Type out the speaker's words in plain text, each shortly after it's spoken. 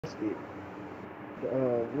It.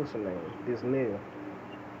 What's her name? This nail.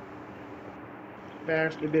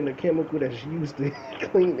 Faster than the chemical that's used to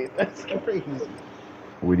clean it. That's crazy.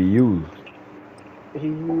 What he used? He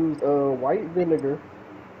used white vinegar.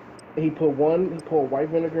 He put white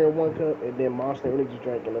vinegar in one cup and then Monster Energy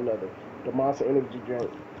drink in another. The Monster Energy drink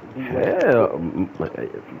Hell,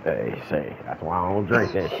 hey, say that's why I don't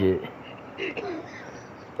drink that shit.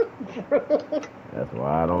 That's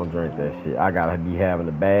why I don't drink that shit. I gotta be having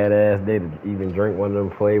a badass day to even drink one of them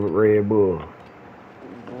flavored Red Bulls.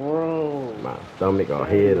 Bro. My stomach or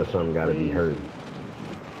head or something gotta be hurt.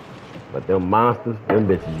 But them monsters, them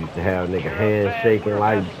bitches used to have nigga hands shaking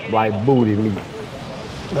like booty meat.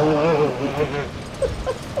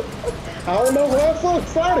 I don't know why I'm so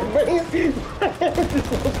excited, man.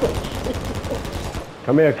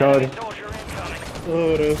 Come here, Cody.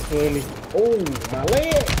 Oh, that's funny. Oh, my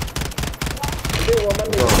leg. Then when my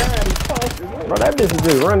nigga died, he tossed it. Bro, that bitch is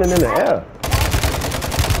just running in the air.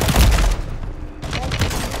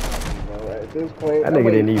 Bro, at this point, that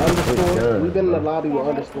nigga didn't even switch guns. We've been in the lobby with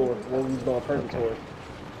underscore when we was doing purgatory.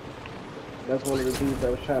 That's one of the dudes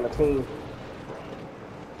that was trying to clean.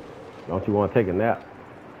 Don't you want to take a nap?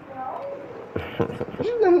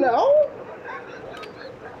 You know?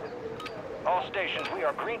 All stations, we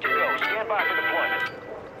are green to go. Stand by for deployment.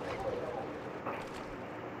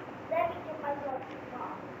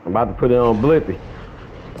 I'm about to put it on Blippy.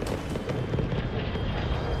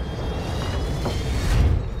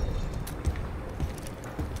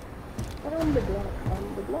 On the block,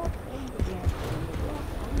 on the block, on the block, on the block,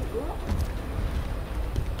 on the block.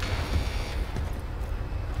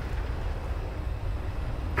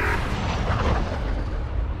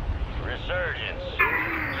 Resurgence.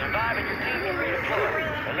 Survive and your team can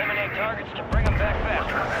redeploy. Eliminate targets to bring them back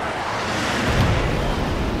faster.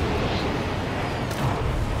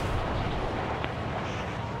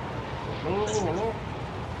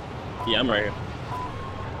 Yeah, I'm right here.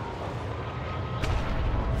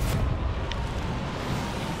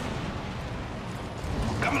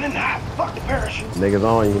 Coming in hot. Fuck the parachute. Niggas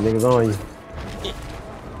on you, niggas on you.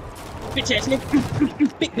 Bitch ass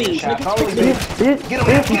nigga. Big beans, Shot nigga. only, Big bitch. beans.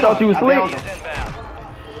 Bitch, you thought you was slick?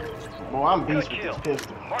 Boy, I'm beast with this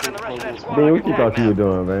pistol. Man, what you thought you were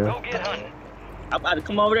doing, man? Go get hunting. I'm about to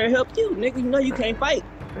come over there and help you, nigga. You know you can't fight.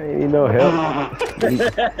 Ain't need no help. Beat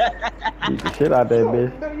the shit out that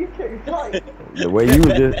bitch. No, you can't fight. The way you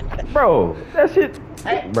was just, bro, that shit,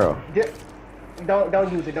 Hey, bro,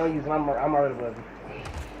 don't use it. Don't use it. I'm already with you.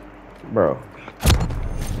 bro.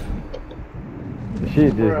 The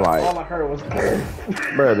shit just All I like, heard was.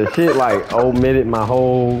 bro, the shit like omitted my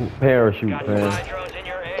whole parachute, Got man. supply drones in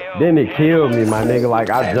your AO. Then it killed me, my nigga. Like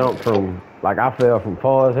I jumped from, like I fell from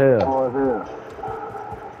far as hell.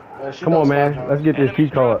 Come on, man. Let's get this key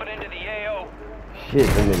Enemies card. dropping into the AO. Shit,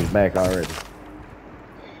 them niggas back already.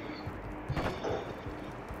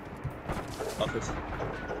 Office.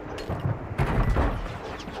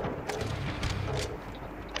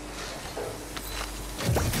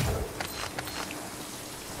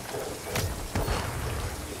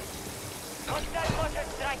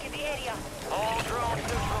 All drones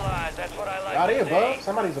neutralized. That's what I like. Are they to above? see.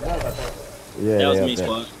 Somebody's above, I think. Yeah, That was yeah, me, okay.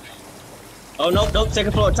 squad. Oh, nope, nope.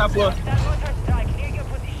 Second floor, top floor.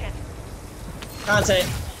 Contact.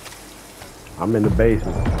 I'm in the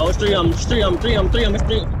basement. Oh, it's three of them. It's three of them. Three of them. Three of them. It's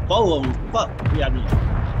three. Four of them. Fuck. Yeah, I mean.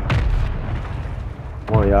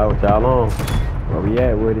 Come on, y'all. What y'all on? Where we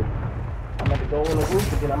at with it? I'm about to go on the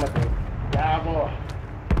roof again. I'm about to dive off.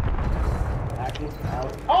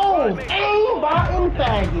 Oh, aim bottom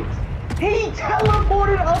faggots. He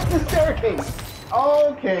teleported up the staircase.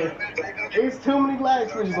 Okay. There's too many lag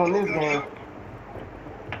switches on this game.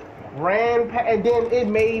 Ran past, and then it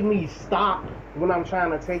made me stop when I'm trying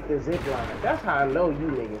to take the zip line. That's how I know you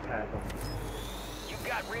niggas happen. You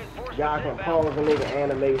got reinforcements Y'all can inbound. pause a nigga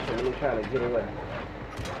animation when he's trying to get away.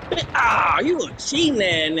 Ah, you a cheating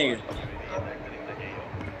ass nigga.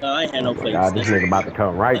 No, I ain't had no plates. God, this nigga about to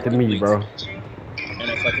come right to me, bro. And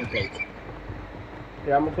no fucking plates.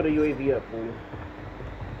 Yeah, I'm gonna put a UAV up for you.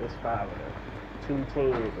 There's 5 of them. 2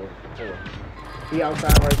 teams of 4. He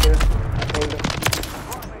outside right there. I pinged him.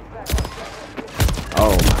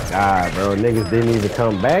 Oh my God, bro. Niggas didn't even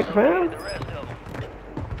come back, fam. The rest of them.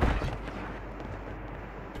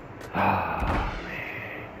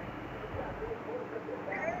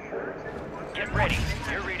 Get ready.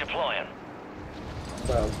 You're redeploying.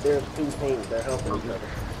 So there's 2 teams that help each other.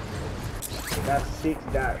 That's 6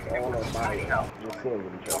 dots all on body. Just seeing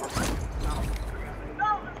with each other.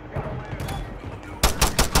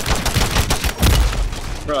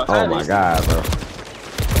 Bro, Oh my God, bro.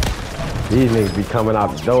 These niggas be coming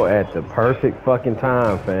out the door at the perfect fucking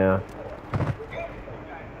time, fam.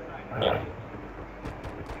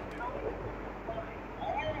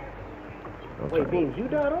 Wait, Beans, you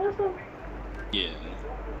died also? Yeah.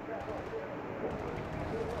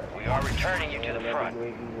 We are returning you to the front.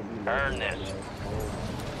 Earn this.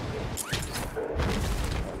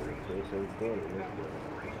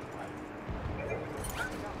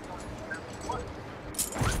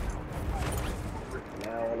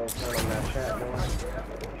 Now when they turn on that chat,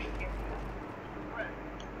 man.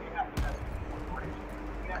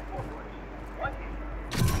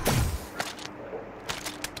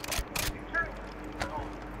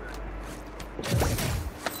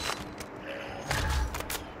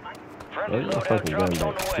 Friendly loadout drops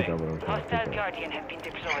on the way. Hostile Guardian have been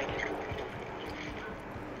deployed.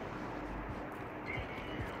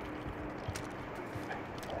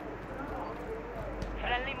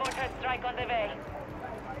 Friendly mortar strike on the way.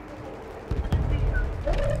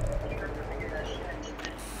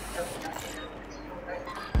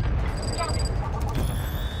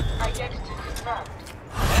 Identity confirmed.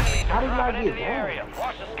 Enemies are dropping into the area.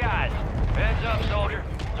 Watch the skies. Heads up, soldier.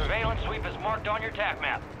 Surveillance sweep is marked on your TAC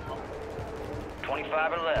map.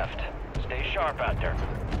 25 are left. Stay sharp out there.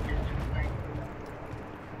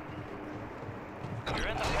 You're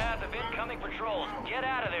in the path of incoming patrols. Get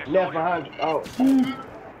out of there, soldier. Left behind you. Oh.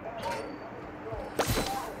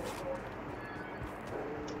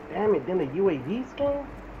 Damn it, then the UAV spawn?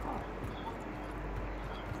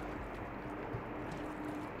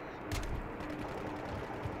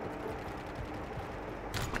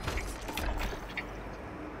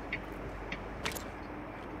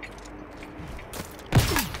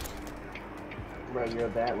 Bro, you're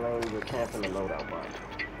that range, you're camping the loadout box.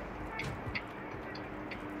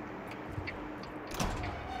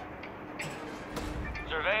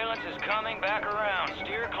 Surveillance is coming back around.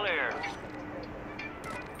 Steer clear.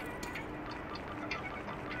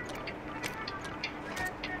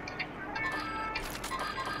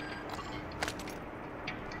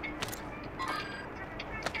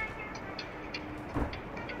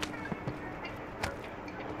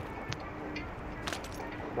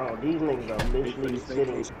 Bro, these niggas are literally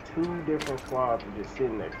sitting, two different squads are just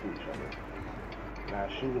sitting next to each other. Not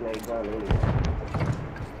shooting a gun anyway.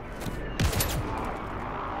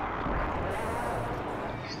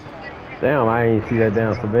 Damn, I ain't see that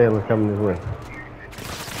damn surveillance coming this way.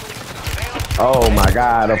 Oh my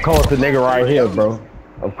god, of course the nigga right here, bro.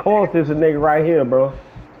 Of course there's a nigga right here, bro.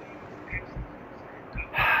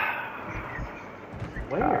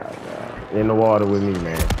 Where? In the water with me,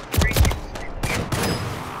 man.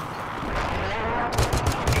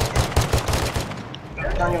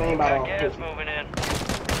 Turn your aim out on Gas moving in.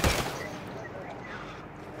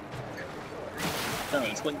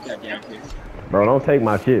 That's what you got down here. Bro, don't take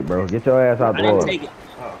my shit, bro. Get your ass out the I didn't water. take it.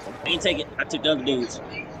 I ain't take it. I took the other dudes.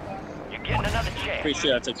 You're getting another chance. Pretty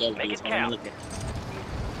sure I took the other Make dudes. it Hold on, count. look at.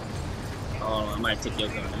 Oh, I might take your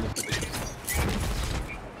gun. I'm gonna put this.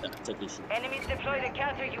 I took this shit. Enemies deployed a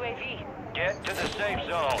counter UAV. Get to the safe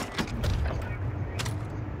zone.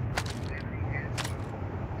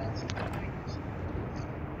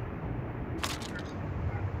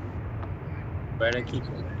 Where'd I keep it?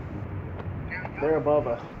 They're above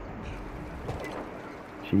us.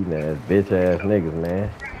 Cheating ass, bitch ass niggas, man.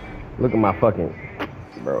 Look at my fucking,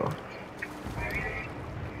 bro.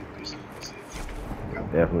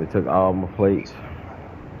 Definitely took all my plates.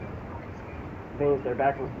 Things, they're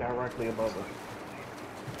directly above us.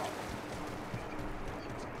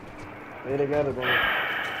 Stay together, man.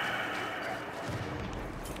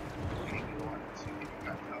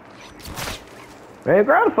 Man,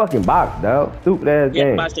 grab the fucking box, dog. Stupid ass Yeah,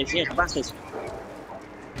 game. buy station. Yeah, buy station.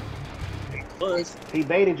 Buzz. He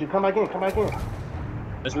baited you. Come back in. Come back in.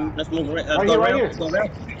 Let's move around. Right Go here, right around. here. Let's go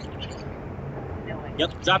around.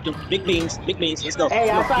 Yep, dropped him. Big beans. Big beans. Let's go. Hey,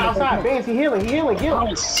 Come on, outside, come on, outside. come on. Beans, he healing. He healing. Get him.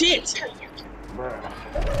 Oh shit! Bruh.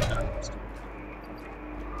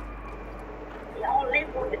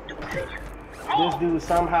 This dude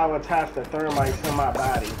somehow attached a thermite to my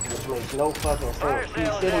body, which makes no fucking Fire sense. He's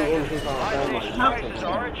sale sitting in is his own active. Prices thermite.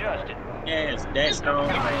 are adjusted. Yes, that's strong.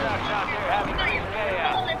 Stocks out there having these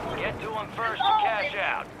payouts. Get to them first to cash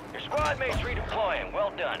out. Your squad mates redeploying.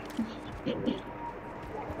 Well done.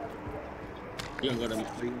 You gonna go to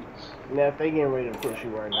three? Now, if they getting ready to push you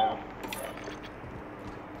right now.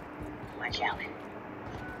 Watch out.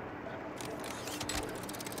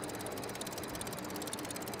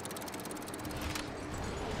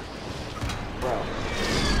 Bro.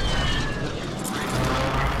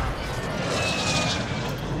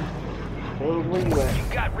 Things, where you at?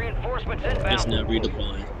 You've got reinforcements It's inbound. not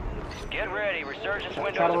redeploying. Get ready. Resurgence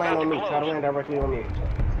window Try is to land about on to me. close. Try to land directly on me.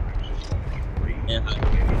 And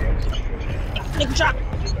nigga drop.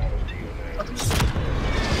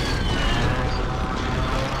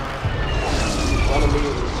 Run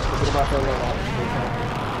immediately. Forget about that land.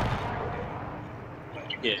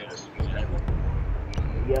 Yeah.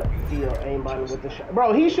 Yep, he aimbotting with the shot.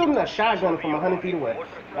 Bro, he's shooting a shotgun from 100 feet away.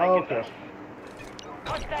 Oh, okay.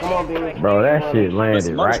 Come on, Beans. Bro, that shit What's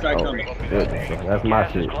the landed motor right. strike Oh, coming? goodness, bro. That's my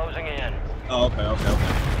Gas is shit. closing in. Oh, okay.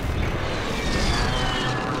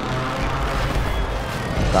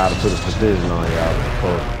 Try to put a precision on y'all.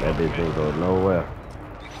 That bitch ain't go nowhere.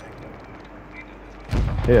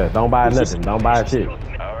 Here, don't buy nothing. Don't buy shit. All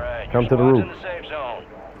right. Come to the Squad's roof. in the safe zone.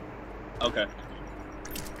 Okay.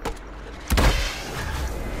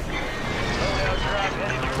 Loadout drop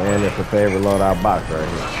headed your Man, way. it's a favorite loadout box right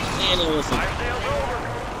here. And it was some Fire sales over.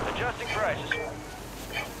 Adjusting prices.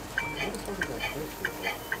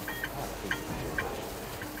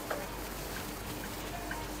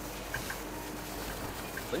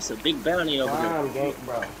 it's a big bounty over there. Damn, gang,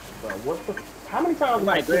 bro. Bro, what the? How many times You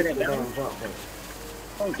might did I grab click that the down. damn jump button?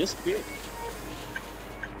 Oh, disappeared.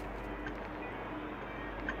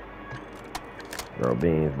 Bro,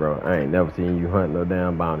 Beans, bro. I ain't never seen you hunt no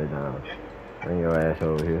damn bounty down. Bring your ass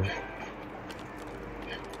over here.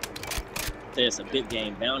 There's a big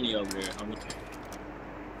game bounty over there.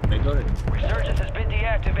 Okay, go ahead. Resurgence has been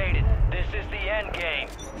deactivated. This is the end game.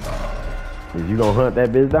 Is you gonna hunt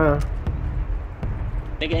that bitch down?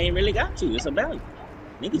 Nigga ain't really got to. It's a bounty.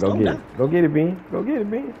 Niggas Go gonna get die. it. Go get it, Beans. Go get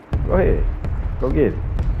it, Beans. Go ahead. Go get it.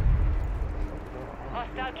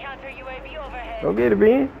 Hostile counter UAV overhead. Go get it,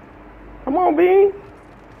 Beans. Come on, Beans.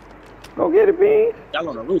 Go get it, Beans. Y'all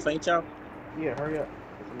on the roof, ain't y'all? Yeah, hurry up.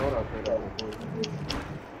 It's a loadout trade out for you.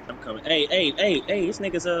 I'm coming. Hey, this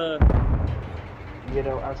nigga's You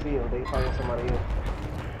know, I see him. They fighting somebody else.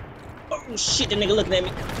 oh shit, the nigga looking at me.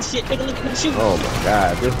 Shit, nigga looking at me shoot. Oh my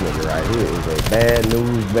God, this nigga right here is a bad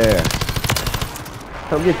news bear.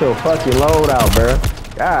 Come get your fucking load out, bro.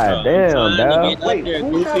 God damn, I'm trying to dog. get up Wait, there,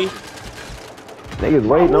 who Goofy. Niggas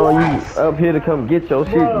waiting on you up here to come get your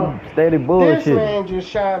shit. Bro, You steady This bullshit. man just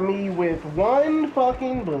shot me with one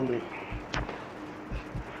fucking bullet.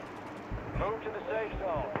 Move to the safe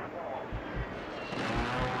zone.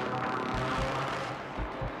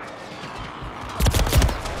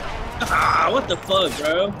 Ah, what the fuck,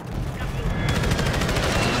 bro?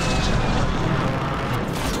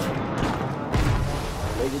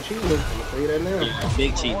 Nigga cheating. I'm gonna tell you that now. Yeah,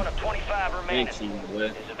 big cheat. One of 25 remaining. Big cheat, boy.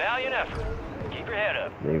 It's a valiant effort. Keep your head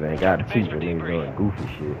up. Niggas ain't got to cheat, but niggas doing goofy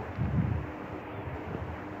shit.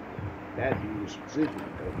 That dude specifically,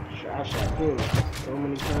 though. I shot him so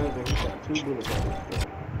many times and he shot 2 bullets at me. It's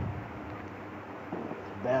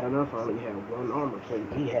bad enough I only had 1 armor plate.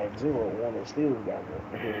 He had 0 1 and still got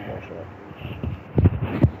 1 shot.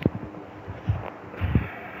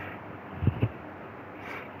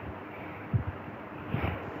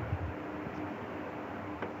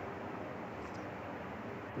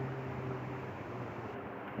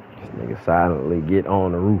 This nigga silently get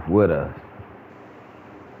on the roof with us.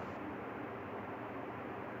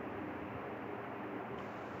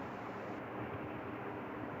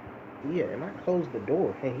 Yeah, and I closed the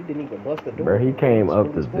door. Hey, he didn't even bust the door. Bro, he came Just up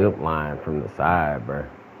pulled the his phone. zip line from the side, bro.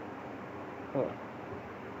 Huh.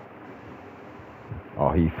 Oh,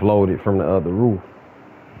 he floated from the other roof.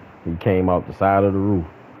 He came off the side of the roof.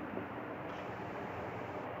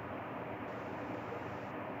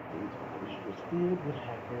 This was filled with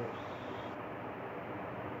hackers.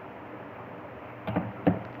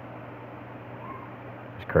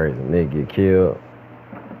 It's crazy. Nigga get killed.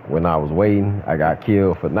 When I was waiting, I got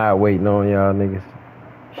killed for not waiting on y'all niggas.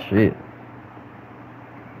 Shit.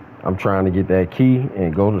 I'm trying to get that key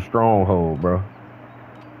and go to Stronghold, bro.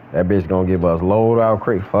 That bitch gonna give us loadout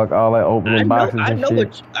crate. Fuck all that opening boxes and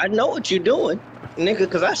shit. I know what you doing, nigga,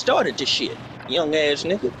 cause I started this shit. Young ass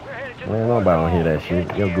nigga. We're headed to Man, nobody don't hear that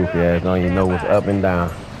shit. Your goofy ass don't even know what's up and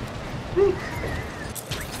down.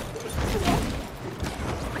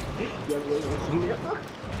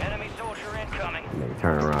 enemy soldier incoming. Nigga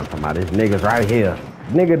turn around talking about this niggas right here.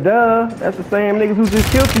 Nigga, duh. That's the same niggas who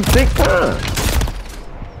just killed you 6 times.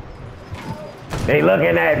 They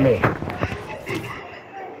looking at me.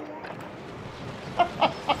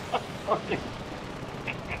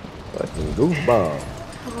 Fucking goofball.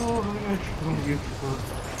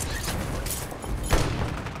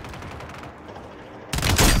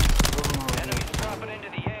 Enemies dropping into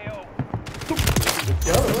the AO.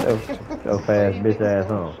 Yo fast bitch ass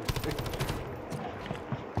on.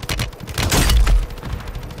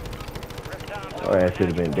 Your ass should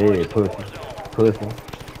have been dead, pussy. Pussy.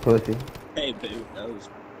 Pussy. Hey, baby, that was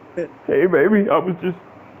Hey, baby, I was just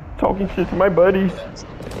talking shit to my buddies.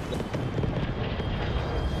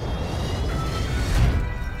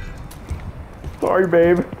 Sorry,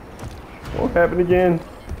 babe. Won't happen again.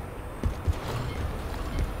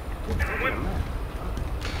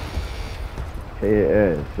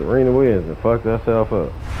 Hey, Serena Williams and fucked herself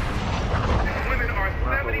up. Women are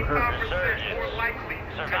 75% more likely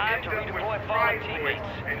Survive to redeploy fallen teammates.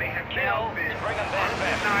 and they have Kill now to been bring them back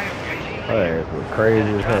faster. Her ass was crazy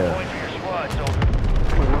as hell. Point for your squad, soldier.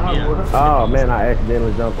 Yeah. Oh man, I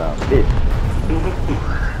accidentally jumped out. Bitch.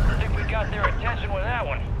 I think we got their attention with that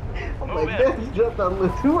one. I'm Move like, in. man, you jumped out a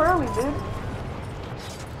little too early, dude.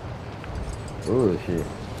 Ooh, shit.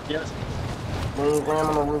 Yes. They ain't ram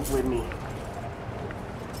on the roof with me.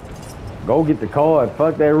 Go get the card.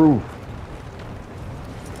 Fuck that roof.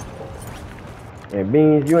 And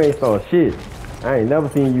Beans, you ain't saw shit. I ain't never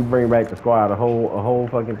seen you bring back the squad a whole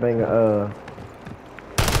fucking thing of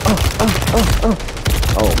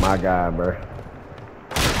Oh my god, bro.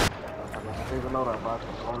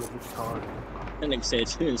 That nigga said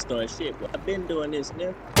you didn't start shit. Well, I've been doing this,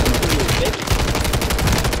 nigga.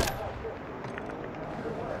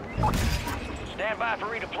 Stand by for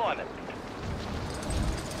redeployment.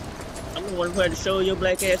 I'm the one who had to show your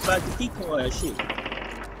black ass about the decoy and shit.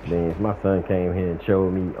 Beans, my son came here and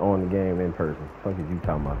showed me on the game in person. Fuck is you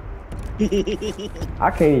talking about?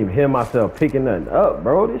 I can't even hear myself picking nothing up,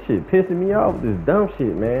 bro. This shit pissing me off with this dumb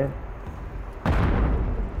shit, man.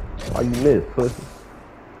 Why you miss, pussy?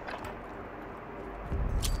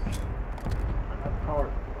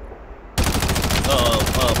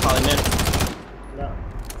 Polymedic. No.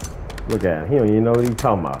 Look at him. He don't even know what he's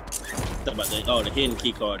talking about. Talk about the hidden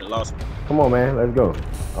key card, the lost one. Come on, man. Let's go.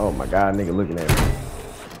 Oh my god, nigga looking at me.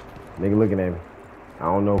 Nigga looking at me. I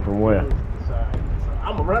don't know from where.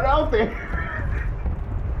 I'm gonna run out there.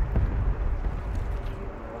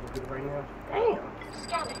 Damn.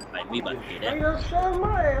 Like, we about to get Straight that. up shoving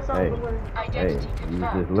my ass out Hey, the way. hey, you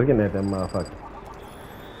just looking at that motherfucker.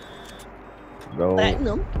 Go.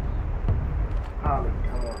 Platinum. Holly,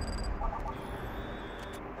 come on.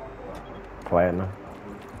 Platinum.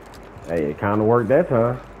 Hey, it kind of worked that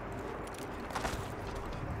time.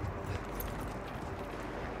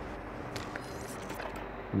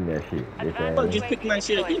 Give me that shit. Bitch ass Fuck, nigga. just pick my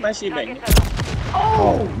shit up. Get my shit back.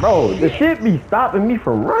 Oh, bro, the shit be stopping me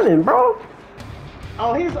from running, bro.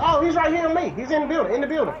 He's right here on me. He's in the building. In the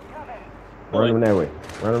building. Run him that way.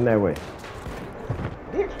 Run him that way.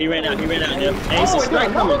 He ran out. There. Hey, it's a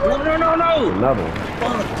strike coming. No. Another one.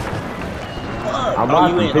 Fuck. I'm Oh,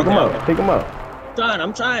 watching. you in. Pick him Okay. up. Pick him up.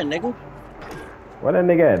 I'm trying, nigga. Where that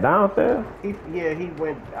nigga at? Downstairs? He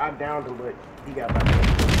went. I downed him, but he got back up.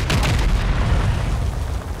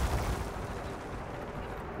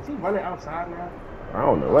 Is he running outside now? I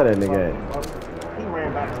don't know where that nigga at. He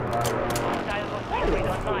ran back to the bottom.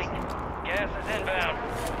 Gas is inbound.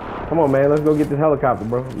 Come on, man. Let's go get this helicopter,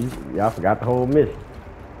 bro. Y'all forgot the whole mission.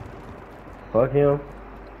 Fuck him.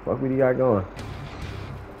 Fuck what he got going.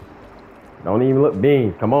 Don't even look.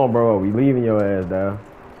 Beans. Come on, bro. We leaving your ass down.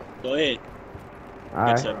 Go ahead. All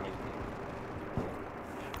Get right. your-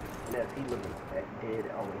 Yes, he looking dead. He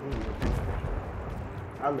looking.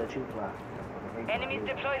 I'll let you fly. Enemies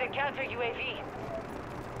deploy the counter UAV.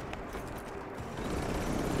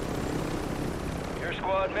 Your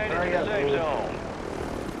squad made it Hurry to up, the safe dude. zone.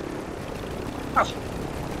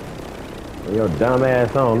 Put your dumb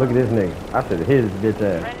ass on. Look at this nigga. I should have hit his bitch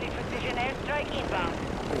ass. Friendly precision airstrike inbound.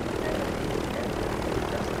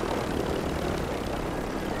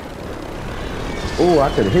 Ooh, I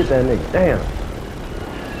could have hit that nigga. Damn.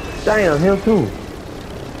 Damn, him too.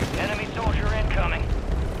 Enemy soldier incoming.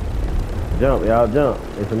 Jump, y'all jump.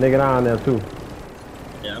 It's a nigga down there too.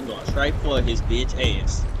 Yeah, I'm going straight for his bitch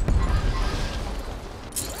ass.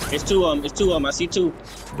 It's two of them. I see two.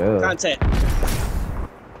 Duh. Contact.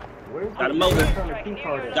 Got a motor.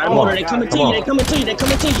 Got Got a motor. They coming to you. They coming to you.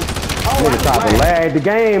 Nigga tried to lag the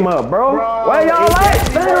game up, bro. Where y'all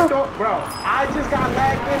at, man? Bro, I just got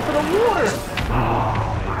lagged into the water.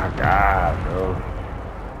 Oh my god, bro.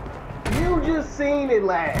 You just seen it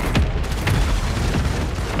lag.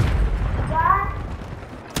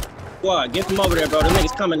 Squad, get from over there, bro. The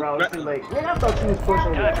niggas coming. Bro, it's too late. Man, I thought you was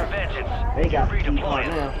pushing Time for it. vengeance. They got Free the key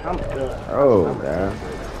deployment. now. I'm done. Oh, man.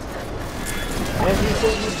 As you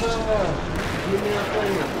said before, give me a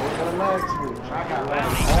favor. For the lag switch. I got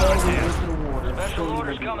lagged all the way into the water. Special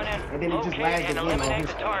orders coming in. And then it just Locate lagged and again on eliminate his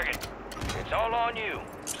the side. target. It's all on you.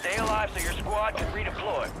 Stay alive so your squad can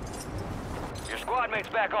redeploy. Your squad mate's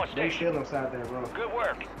back on They station. still inside that room. Good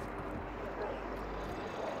work.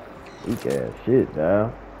 Weak ass shit,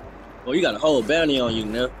 dawg. Oh, you got a whole bounty on you,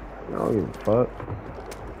 now. I don't give a fuck.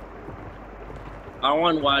 I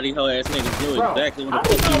wonder why these whole ass niggas do Bro, exactly what I the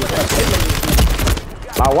don't fuck you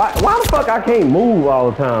know was. Like, why the fuck I can't move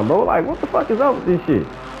all the time, bro? Like, what the fuck is up with this shit?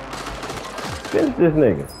 Finish this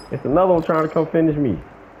nigga. It's another one trying to come finish me.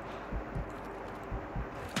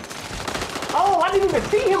 Oh, I didn't even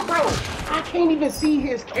see him, bro. I can't even see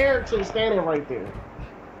his character standing right there.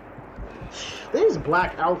 This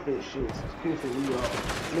black outfit shit is pissing me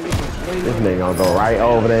off. This nigga gonna go right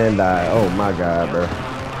over there and die. Oh my god, bro.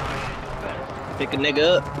 Pick a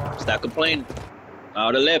nigga up. Stop complaining. I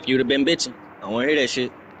would have left. You'd have been bitching. I don't want to hear that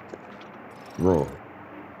shit. Bro,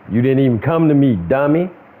 you didn't even come to me, dummy.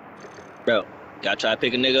 Bro, gotta try to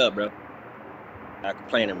pick a nigga up, bro. Not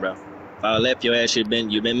complaining, bro. If I left, your ass should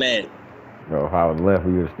you've been mad. Bro, if I would have left,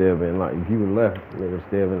 you would have still been in line. If you would have left, you would have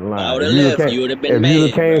still been in line. I would have left, you would have been mad. If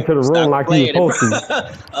you came to the room like you was supposed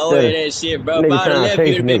to. Oh, yeah, that shit, bro. If I would have left, you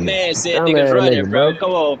would have been mad. Said niggas running, bro.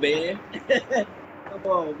 Come on, man. Come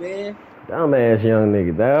on, man. Dumbass young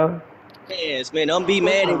nigga, dawg. Yes, man, don't be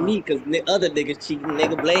mad at me because other niggas cheating.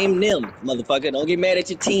 Nigga, blame them, motherfucker. Don't get mad at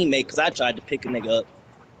your teammate because I tried to pick a nigga up.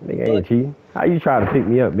 Nigga ain't cheating. How you try to pick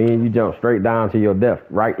me up, man? You jump straight down to your death,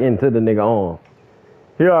 right into the nigga arm.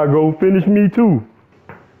 Here I go, finish me too.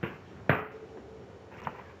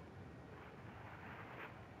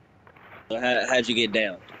 So how'd you get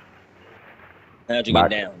down? How'd you get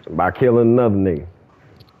down? By killing another nigga.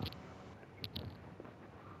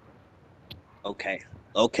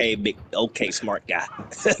 Okay, smart guy.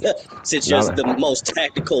 Since you're the most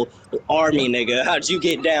tactical army nigga, how'd you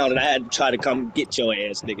get down and I had to try to come get your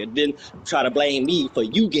ass, nigga? Then try to blame me for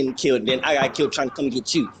you getting killed, then I got killed trying to come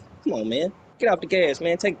get you. Come on, man. Get off the gas,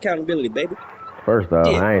 man. Take accountability, baby. First off,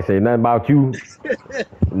 I ain't say nothing about you.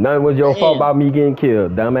 Nothing was your fault about me getting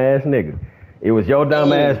killed, dumbass nigga. It was your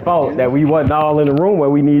dumbass fault that we wasn't all in the room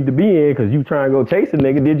where we needed to be in because you trying to go chase a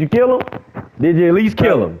nigga. Did you kill him? Did you at least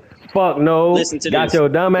kill him? Fuck no. Got your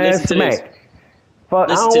dumb ass smacked.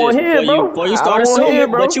 Fuck, I don't want to hear it, bro. Before you start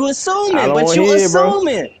assuming, but you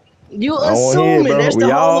assuming. You assuming.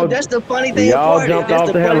 That's the funny thing. We all jumped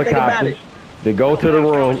off the helicopter to go to the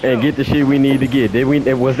room and get the shit we need to get.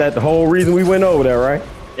 Was that the whole reason we went over there, right?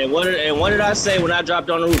 And what did I say when I dropped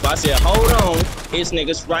on the roof? I said, hold on, this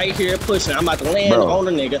nigga's right here pushing. I'm about to land on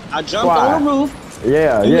the nigga. I jumped on the roof.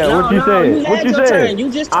 Yeah, what you said? What you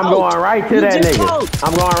said? I'm going right to that nigga.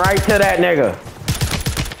 I'm going right to that nigga.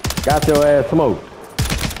 Got your ass smoked.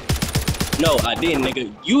 No, I didn't,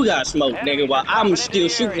 nigga. You got smoked, nigga, while I'm still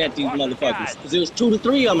shooting at these motherfuckers. Because it was 2 to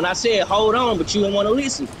 3 of them, and I said, hold on, but you didn't want to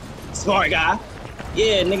listen. Smart guy.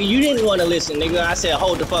 Yeah, nigga, you didn't want to listen, nigga. I said,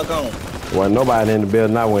 hold the fuck on. Wasn't nobody in the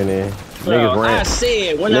building I went in. Bro, niggas ran. I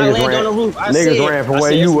said, when I landed on the roof, I said. Niggas ran from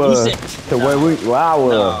where you was to where I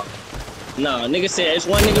was. No, nigga said, it's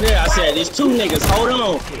one nigga there. I said, there's 2 niggas. Hold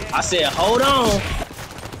on. I said, hold on.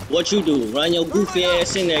 What you do? Run your goofy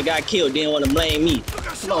ass in there, got killed, didn't want to blame me.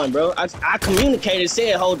 Come on, bro. I communicated,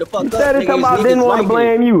 said, hold the fuck up. You said it about didn't want to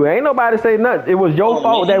blame you. Ain't nobody say nothing. It was your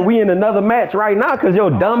fault that we in another match right now because your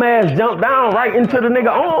dumb ass jumped down right into the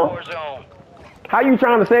nigga arm. How you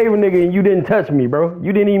trying to save a nigga and you didn't touch me, bro?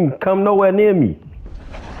 You didn't even come nowhere near me.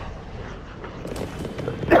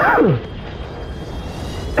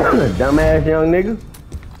 Dumbass young nigga.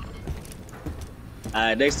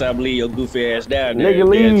 Alright, next time leave your goofy ass down there. Nigga,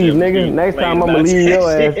 leave, nigga. Next time I'ma leave your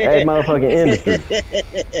ass at motherfucking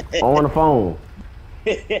industry. On the phone.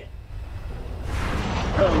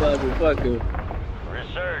 Motherfucker.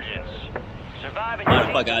 Resurgence. Surviving.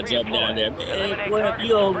 Motherfucker, I jumped down there. Man, what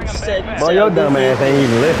you said? Bro, your dumb ass ain't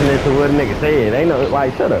even listening to what a nigga said. Ain't no,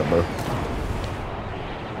 like, shut up, bro.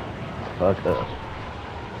 Fucked up.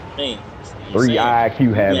 Man. 3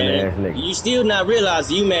 IQ having ass nigga. You still not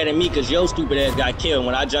realizing you mad at me because your stupid ass got killed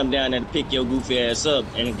when I jumped down there to pick your goofy ass up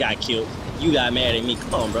and it got killed. You got mad at me.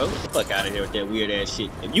 Come on, bro. Get the fuck out of here with that weird ass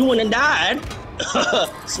shit. If you wouldn't have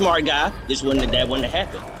died, smart guy, that wouldn't have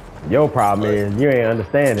happened. Your problem is you ain't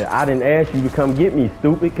understand it. I didn't ask you to come get me,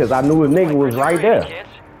 stupid, because I knew a nigga was right there.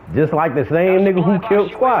 Just like the same nigga who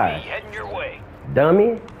killed Squad.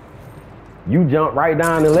 Dummy. You jumped right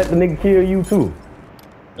down and let the nigga kill you too.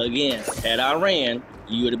 Again, had I ran,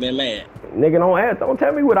 you would have been mad. Nigga, don't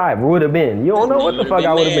tell me what I would have been. You don't know what the fuck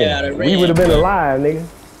I would have been. We would have been alive, nigga.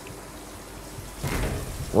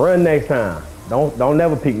 Run next time. Don't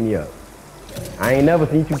never pick me up. I ain't never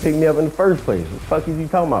seen you pick me up in the first place. What the fuck is you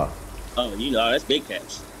talking about? Oh, you know, that's big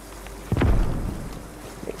caps.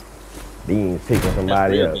 Beans picking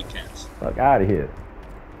somebody up. Fuck out of here.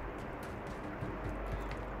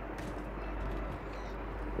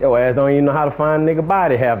 Your ass don't even know how to find a nigga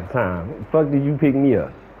body half the time. What the fuck did you pick me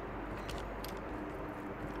up?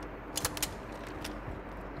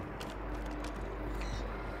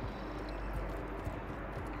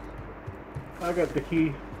 I got the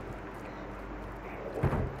key.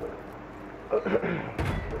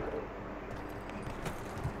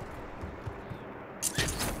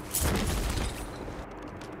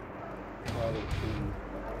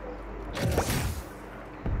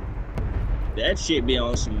 That shit be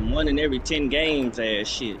on some 1 in every 10 games ass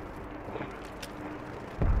shit.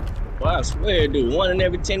 Well, I swear, dude, 1 in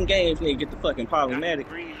every 10 games, nigga, get the fucking problematic.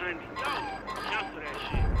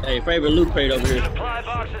 Hey, favorite loot crate over here. Supply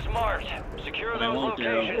box is marked. Secure those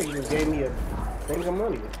locations. They just gave me a thing of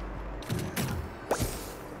money.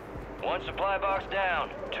 1 supply box down.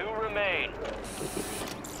 2 remain.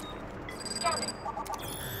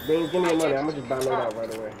 They ain't give me money. I'm gonna just buy load out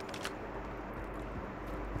right away.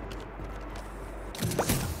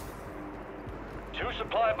 Two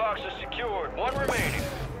supply boxes secured. 1 remaining.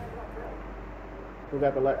 Who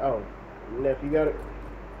got the light? Oh, Neff, you got it?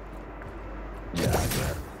 Yeah, I got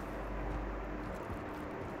it.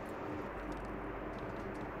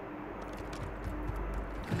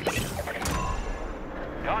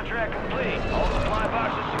 Contract complete. All supply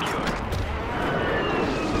boxes secured.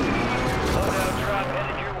 Loadout drop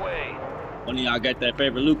headed your way. One of y'all got that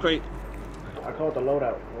favorite loot crate? I called the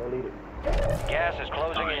loadout. I don't need it. Gas is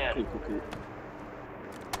closing in. Cool.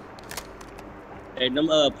 Hey, them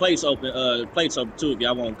plates open too if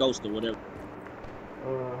y'all want ghost or whatever.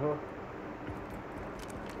 Uh-huh.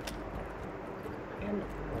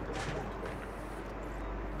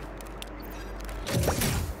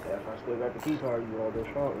 If I still got the key card, you all this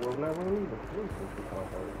shot. Well, not really either.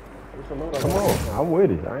 It's a loadout. Come on, I'm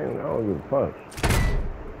with it. I don't give a fuck.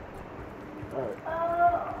 Alright.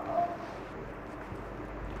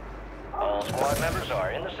 All squad members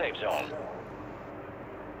are in the safe zone.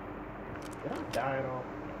 Did I die at all?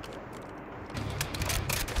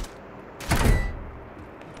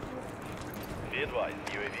 Be advised,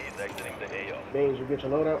 UAV is exiting the AO. Beans, you get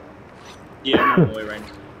your loadout? Yeah, I'm on the way right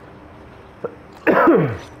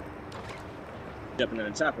now. Jumping in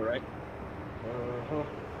the chopper, right? Uh-huh.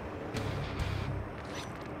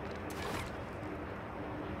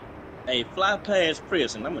 Hey, fly past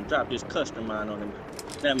prison. I'm gonna drop this custom mine on him.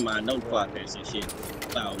 Never mind, don't fly past that shit.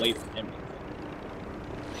 Fly away from him.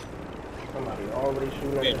 Somebody already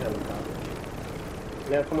shooting at the helicopter.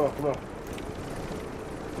 Yeah, come on.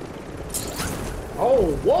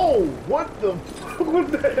 Oh, whoa! What the fuck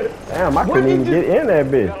was that? Damn, I couldn't even get in that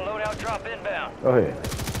bitch. Got a loadout drop inbound. Go ahead.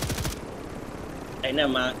 Hey,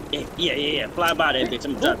 never mind. Yeah. Fly by that bitch.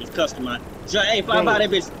 I'm gonna drop this custom mine. Hey, fly by that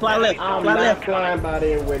bitch. Fly left. I'm Fly not left. flying by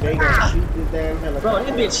there where they gonna shoot this damn helicopter. Bro,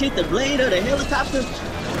 that bitch hit the blade of the helicopter.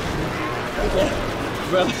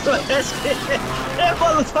 Bro, that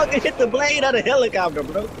motherfucker hit the blade of the helicopter,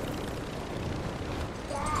 bro.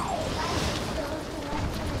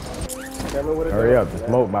 Hurry up, the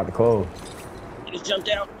smoke about to close. He just jumped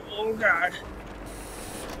out. Oh, God.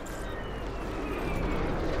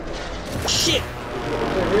 Shit.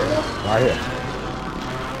 Right here.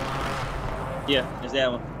 Yeah, that's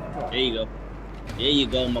that one. There you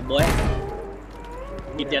go, my boy.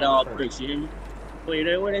 Get that all bricks, you hear me?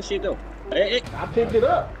 Where that shit go? Hey. I picked it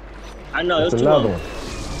up. I know, it was That's 2 of another them.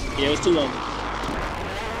 one. Yeah, it was 2 of them.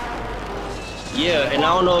 Yeah, and I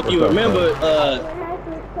don't know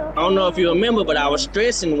if you remember, but I was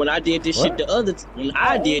stressing when I did this shit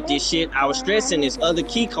I was stressing this other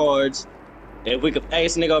key cards. If we could, hey,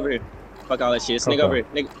 it's a nigga over here. Fuck all that shit, it's a nigga over here,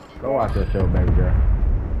 nigga. Go watch that show, baby girl.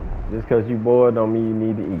 Just cause you bored don't mean you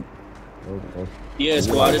need to eat. Yeah,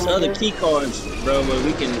 squad, there's other key cards, bro, where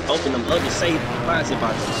we can open them other safe deposit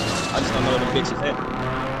boxes. I just don't know where the bitches at.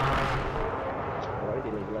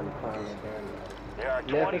 There are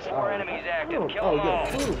 24 enemies active. Kill them all.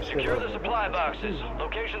 Secure the supply boxes.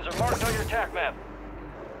 Locations are marked on your TAC map.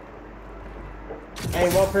 Hey,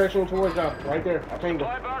 one parachute towards y'all. Right there. I think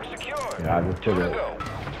Supply box secured. Yeah, I just took 2 to it. go.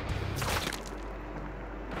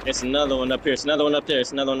 It's another one up here. It's another one up there.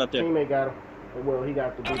 It's another one up there. teammate got him. Well, he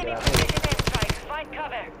got to do Enemy that. precision airstrike. Find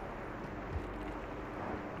cover.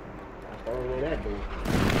 That's the only way that dude.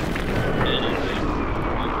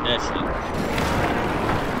 That shit.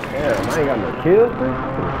 Damn, I ain't got no kill streak.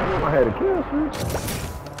 I had a kill streak.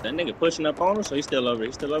 That nigga pushing up on us, so he's still over.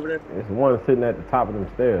 He's still over there. It's one sitting at the top of them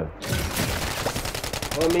stairs.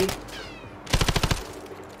 On me.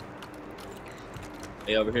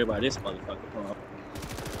 They over here by this motherfucker.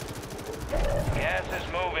 Gas is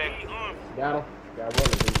moving. Got him. Got one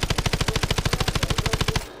of these.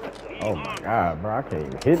 Oh my god, bro, I can't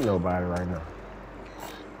even hit nobody right now.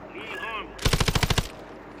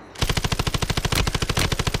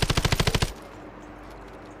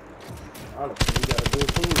 Honestly, you gotta do a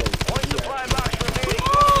teammate. 1 supply box remaining.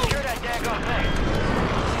 Secure that daggone thing.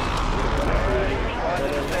 Alright, squad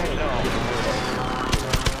in the safe zone.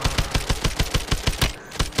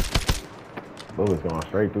 Bullets going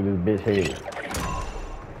straight through this bitch head.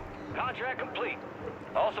 Contract complete.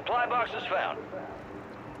 All supply boxes found.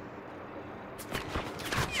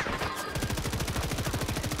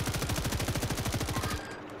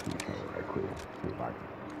 Right quick. See if I can.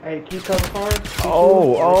 Hey, keep cover fire.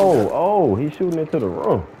 Oh, he's shooting into the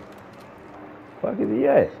room. Fuck is he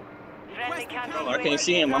at? Friendly counter Oh, I can't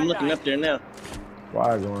see him. I'm looking up there now.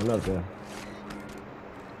 Why going up there?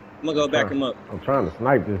 I'm gonna go back him up. I'm trying to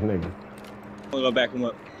snipe this nigga. I'm gonna go back him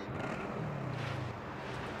up.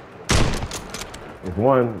 There's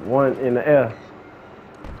one in the air.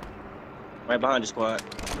 Right behind the squad.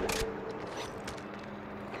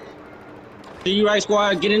 To you right,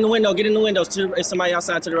 squad. Get in the window. Get in the window. It's somebody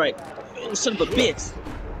outside to the right. Oh, son of a bitch.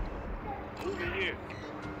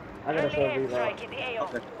 I gotta show you that. strike in the AO.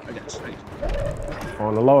 Okay, I got you.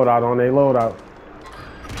 On the loadout, on their loadout.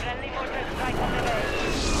 Friendly mortar strike on the way.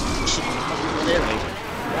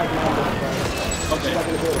 Okay.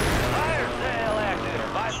 Fire sale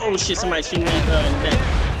active. Buy Oh shit, somebody shooting me in the neck. Keep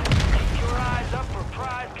your eyes up for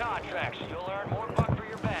prize contracts. You'll earn more buck for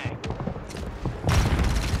your bang.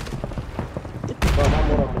 Bro, my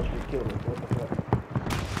motor almost just killed me. What the fuck?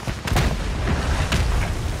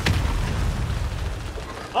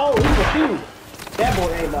 Oh, he was shooting. That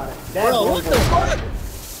boy ain't about it. That Bro, boy what the fuck?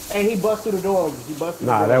 And he bust through the door on you. He bust through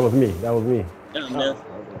the Nah, door. that was me. That was me. Damn, man.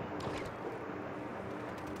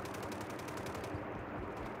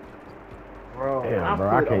 Bro, Damn, bro,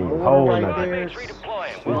 I put a can't motor hold right nothing. there. Base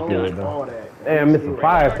redeploying. He's Well good, done. though. All that. Damn, missed a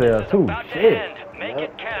fire sale too. About to Shit. end. Make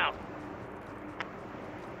it count.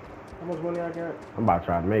 How much money I got? I'm about to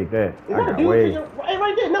try to make that. Is I that a got dude? way. Hey,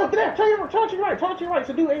 right there. No, to that. Turn to your right. Turn to your right.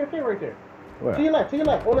 So do AFK right there. What? To your left. To your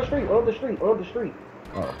left. On the street. On the street. On the street.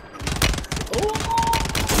 Oh.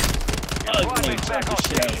 Squad mates back on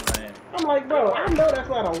station. I'm like, bro, I know that's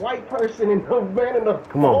not a white person in the man in the.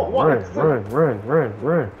 Come on, run.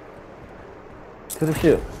 To the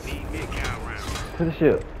ship. To the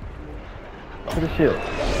ship. To the ship.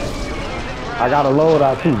 I got a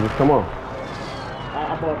loadout too. Just come on.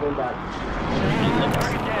 I bought them back.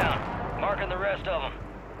 Target down. Marking the rest of them.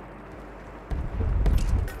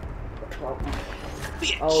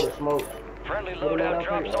 Oh, the smoke. Friendly loadout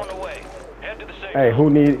drops on the way. Head to the safe Hey, zone. who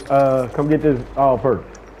need? Come get this all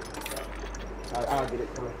purpose. I'll get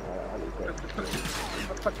it. Come on. I need that.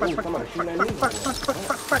 Ooh, somebody shooting at me.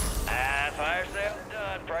 Fire sale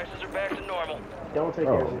done. Prices are back to normal. Don't take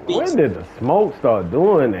Bro, everything. when did the smoke start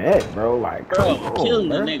doing that, bro? Like, Bro, come on, killing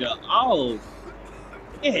the bro. nigga. Oh,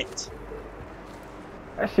 shit.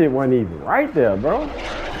 That shit wasn't even right there, bro.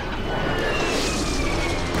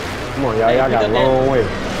 Come on, y'all. Y'all got a long way.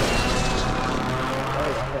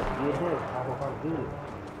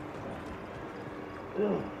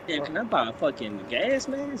 Yeah, can I buy a fucking gas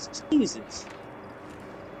mask? Jesus.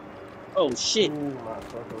 Oh shit. Ooh, my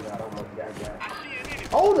fucking God, I almost got gas.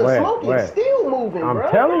 Oh, the Where? smoke Where? is still moving, I'm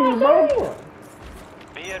bro. telling you, bro. Damn.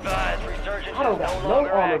 Be advised, resurgence I don't is got no no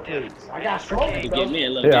longer armor active. plates. I got This is for smoke, keeps. You bro. get me a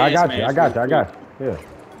little Yeah, I gas got you. mask. I got you. Yeah.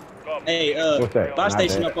 Hey, What's that? buy Not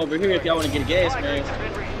station that. up over here if y'all want to get a gas Supply crates mask.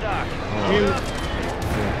 have been restocked.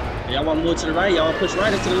 Y'all want to move to the right? Y'all want to push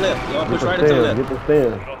right into the left? Y'all want to Get push right the into the stairs. left? Get the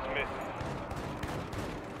stairs.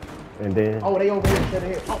 And then. Oh, they over here, shut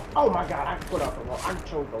here. Oh my God, I put up the wall. I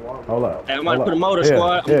chose the wall. Hold up. Hey, I'm about to hold put a up. motor, Here,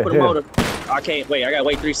 squad. I'm here, going to put a here. motor. I can't wait. I got to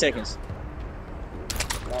wait 3 seconds.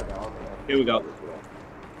 Here we go.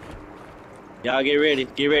 Y'all get ready.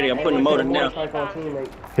 Get ready. I'm putting the motor now.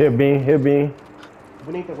 Here, Bean.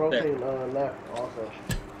 We need to rotate left also.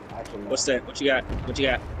 Actually, no. What's that? What you got? What you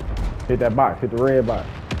got? Hit that box. Hit the red box.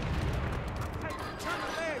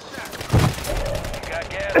 Got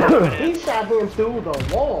gas coming in. He shot him through the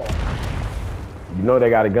wall. You know they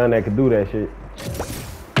got a gun that can do that shit.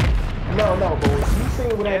 No, but you seen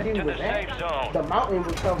what that Get to dude the was safe at? zone. The mountain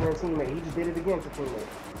was covering teammate. He just did it again to teammate.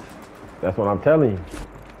 That's what I'm telling you.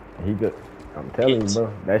 He could. I'm telling you, bro.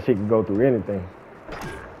 That shit can go through anything.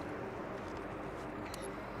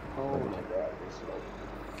 Oh my God, this smoke.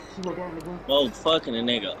 See what happened again? Whoa, fucking a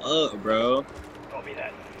nigga up, bro. Copy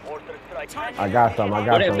that. Mortar strike. I got some. Where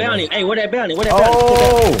that bounty? Hey, where that bounty? Where that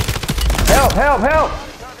Oh! Help! bounty?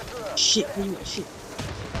 Shit, where you at? Shit.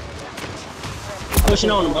 I'm pushing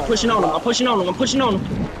on him. Let's go.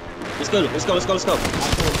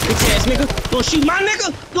 Bitch ass nigga. Gonna shoot my nigga.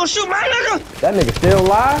 That nigga still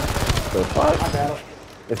alive? The fuck? I got him.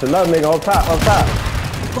 It's another nigga on top. Ooh,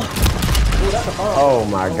 that's a bomb. Oh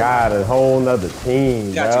my God, a whole nother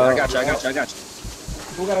team, I bro. got you.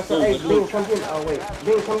 Who got us? Hey, Bean, come get me. Oh, wait.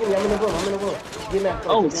 Bean, come get me. I'm in the room. Get in that.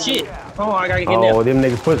 Oh shit. Oh, I gotta get in there. Oh, them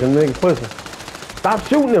niggas pushing. Stop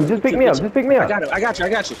shooting them. Just pick me up. I got you.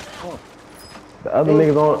 The other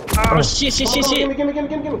niggas on. Oh shit! Gimme.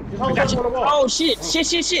 Just hold Got on you. the wall. Oh shit!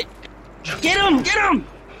 Get him!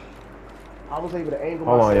 I was able to angle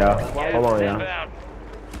Hold on, myself. y'all. Hold on, y'all. Inbound.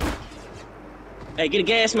 Hey, get a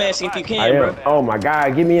gas mask if you I can, am. bro. Oh my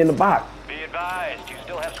God, get me in the box. Be advised, you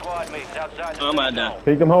still have squad mates outside the Oh my safe God. zone.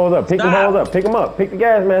 Pick them hoes up. Pick them Stop. hoes up. Pick them up. Pick the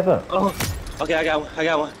gas mask up. Oh, okay, I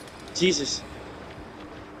got one. Jesus.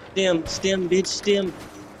 Stem, bitch, stem.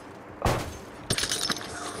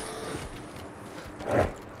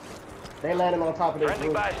 They landing on top of this Friendly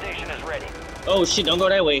roof. buy station is ready. Oh shit! Don't go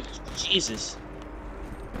that way. Jesus.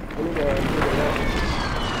 Let me go.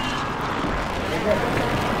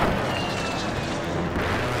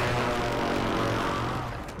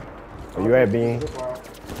 Where you at, Bean?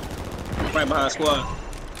 Right behind squad.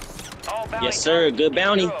 All bounty Yes, sir. Good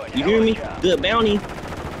bounty. destroyed. You hear me? Hell yeah. Good bounty. He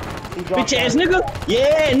dropped Bitch ass down. nigga.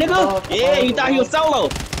 Yeah, nigga. Yeah, you thought he was solo.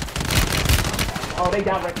 Oh, they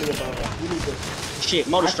directly above us. We need to. Shit,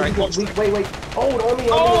 motor strike. Motor strike. Wait. Hold on me.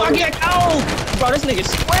 Oh, I get. Oh, bro, this nigga.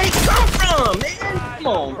 Where he come from, man? Come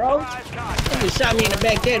on, bro. Nigga shot me in the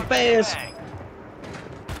back that fast.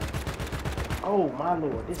 Oh my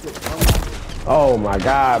lord, this is. Oh my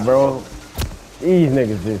God, bro. These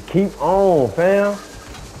niggas just keep on, fam.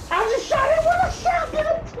 I just shot it with a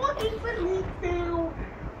shotgun. 20 field.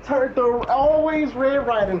 Turn the always Red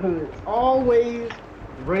Riding Hoods. Always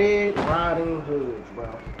Red Riding Hoods, bro.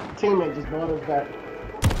 Teammate just brought us back.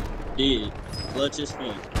 Yeah, clutch his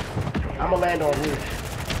feet. I'ma land on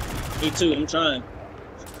roof. Me too. I'm trying.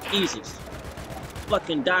 Jesus.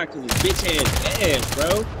 Fucking die cause his bitch ass,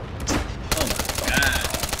 bro. Oh my God.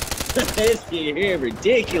 This shit here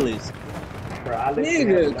ridiculous. Bro, I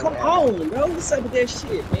Nigga, come on, bro. What's up with that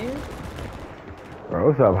shit, man? Bro,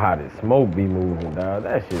 what's up how this smoke be moving, dog?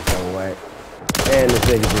 That shit so whack. And this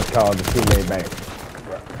nigga just called the teammate back.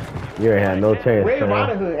 You ain't had no chance, Red fam.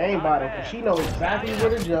 Riding Hood ain't bottom, cause she knows exactly where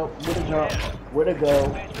to jump, where to go.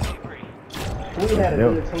 We had a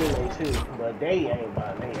good teammate too, but they ain't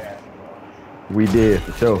bottom. They ass. We did,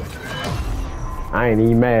 for sure. I ain't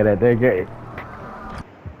even mad at that game.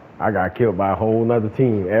 I got killed by a whole nother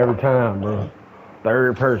team every time, bro.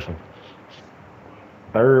 Third person.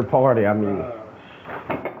 Third party, I mean.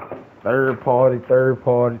 Third party.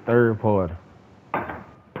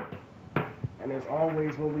 And it's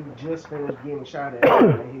always when we just finished getting shot at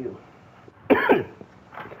on the hill.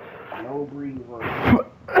 No breeze on.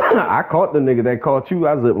 I caught the nigga that caught you.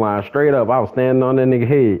 I zip line straight up. I was standing on that nigga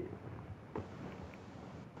head.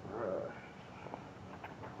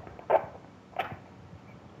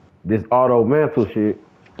 This auto mantle shit.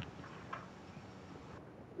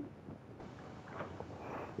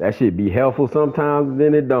 That shit be helpful sometimes,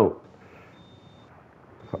 then it don't.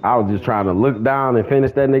 I was just trying to look down and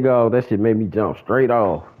finish that nigga off. That shit made me jump straight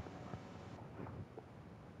off.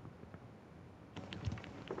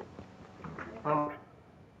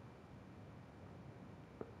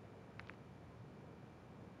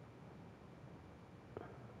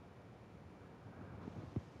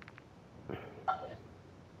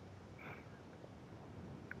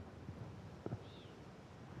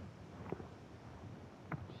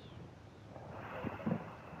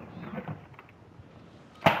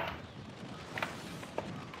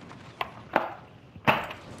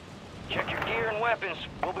 Check your gear and weapons.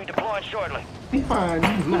 We'll be deploying shortly. Be fine.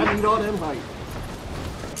 You do not need all that light.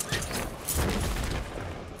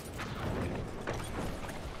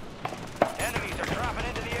 Enemies are dropping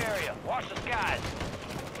into the area. Watch the skies.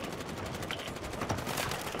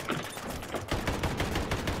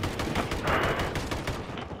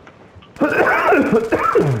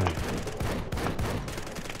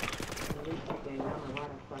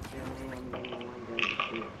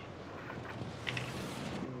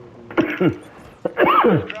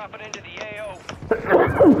 Dropping into the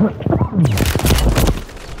AO.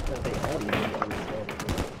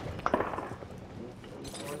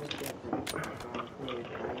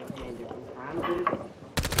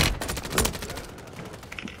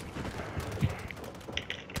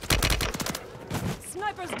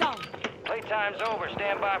 Sniper's down. Playtime's over.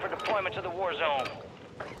 Stand by for deployment to the war zone.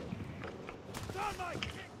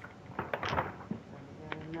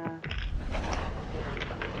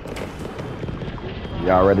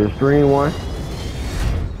 Y'all ready to stream one?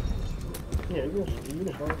 Yeah, you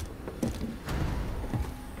can.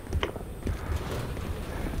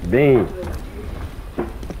 Dean.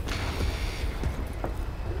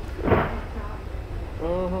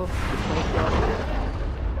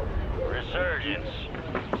 Resurgence.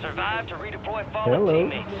 Survive to redeploy fallen Hello.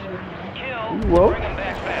 teammates. Kill. You woke? Bring them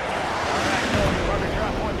back faster. All right, so mark a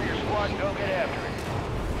drop point for your squad and go get after it.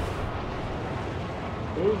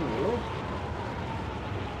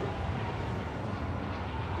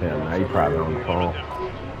 Yeah, now he probably on the phone.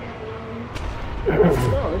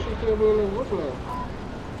 No, they should still be in there looking at him.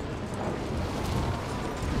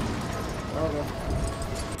 Okay.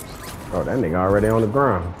 Oh, that nigga already on the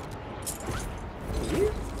ground.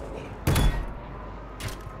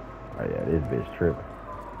 Oh yeah, this bitch tripping.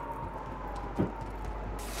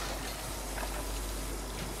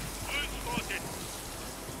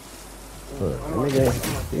 Look, that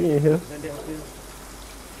nigga, he in here.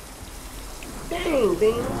 Dang,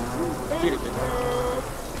 Bean.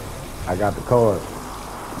 I got the card.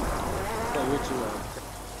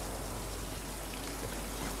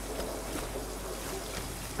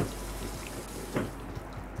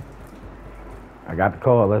 I got the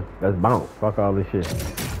card. Let's bounce. Fuck all this shit.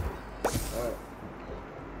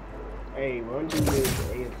 Hey, one dude is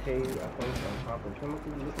AFK, I think, on top of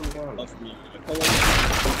chemicals. Looking down.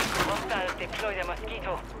 Hostiles deploy the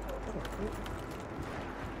mosquito.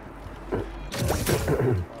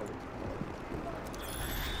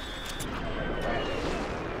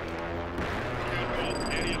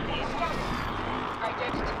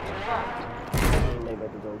 They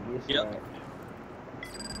about to go get Yep. sniped.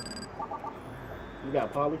 You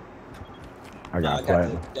got Polly? I got I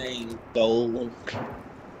platinum. got that dang gold.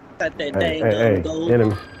 Got that Hey, dang hey, gold. hey,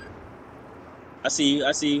 enemy. I see you.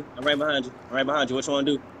 I see you. I'm right behind you. I'm right behind you. What you want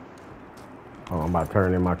to do? Oh, I'm about to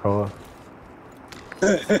turn in my car.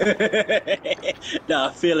 Nah,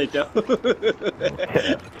 I feel it though.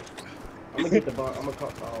 Okay. I'm gonna get the bomb. I'm gonna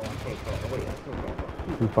call. Oh, I can't call. Oh, wait, I can't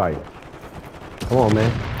call. Who fighting? Come on,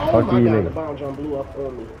 man. Oh Fuck my you, god, nigga. the bomb jump blew up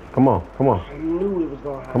on me. Come on, come on. I knew it was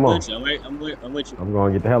gonna happen. Come on. I'm with you. I'm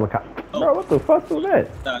gonna get the helicopter. Oh. Bro, what the fuck was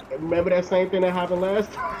that? Remember that same thing that happened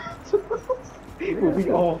last time? When we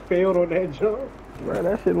all failed on that jump? Bro,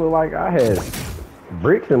 that shit looked like I had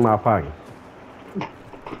bricks in my pocket.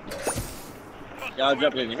 Y'all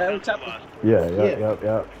jumping in the helicopter? Yeah, Yeah.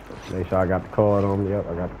 yep. Make sure I got the card on me. Yep,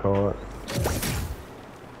 I got the card.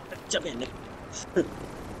 Jump in, nigga.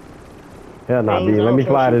 Hell nah, Beans, Bean. Let I'll me show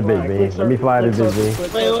fly you this bitch, fly. Bean. Quick Let me circle, fly quick this bitch, circle, Bean.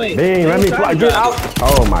 quick Wait, circle. wait. Bean, let me Try fly. to Get drive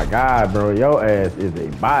out. Oh my god, bro. Your ass is a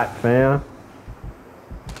bot, fam.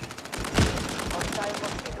 Hostile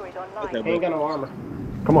mosquito is online. Okay, He ain't got no armor.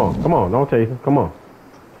 Come on. Don't chase him. Come on.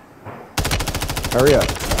 Hurry up.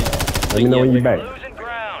 Let me know when you back. Losing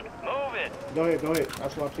ground. Move it. Go ahead.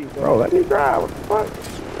 That's what I'm Bro, let me drive. What the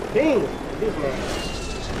fuck? Dang, this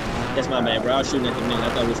man. That's my bad, bro. I was shooting at the nigga. I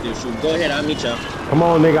thought we were still shooting. Go ahead, I'll meet y'all. Come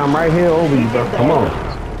on, nigga. I'm right here over you, bro. Come on.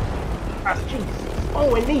 Ah, jeez.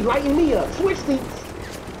 Oh, and he lighting me up. Switch seats.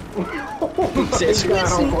 Said switch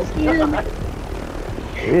seats.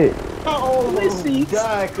 Shit. Oh, Switch seats.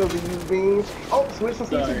 die because of you, Beans. Oh, switch some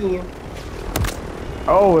seats Sorry. again.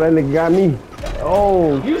 Oh, that nigga got me.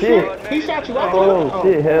 Oh, You shit. shot, he shot you out Oh,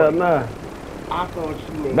 shit. Hell nah. I thought you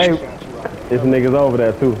niggas Babe, shot you out. this nigga's over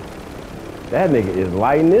there, too. That nigga is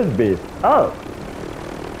lighting this bitch up.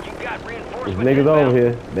 You got This reinforcements. niggas inbound. over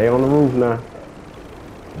here. They on the roof now.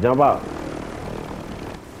 Jump out.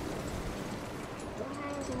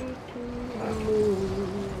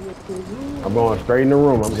 I'm going straight in the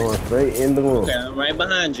room. I'm going straight in the room. Okay, I'm right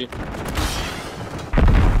behind you.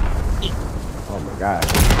 Oh my god.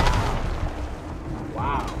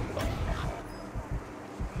 Wow.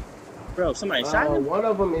 Bro, somebody shot him? One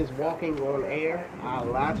of them is walking on air. I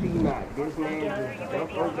lie to you not. This man just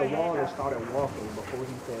jumped over the wall and started walking before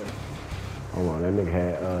he fell. Hold on, that nigga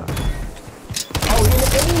had Oh, he in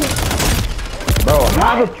the Bro,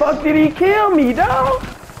 how the fuck did he kill me, dog?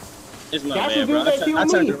 It's my That's bad, the bro. dude that I killed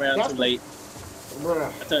turned me. around That's- too late.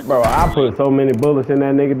 Bruh. Bro, I put so many bullets in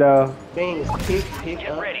that nigga, dog. Things pick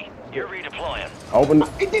Get up. ready. You're redeploying. Open.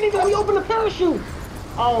 It didn't even let me open the parachute.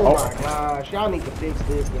 Oh, Oh. my gosh. Y'all need to fix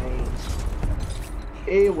this game.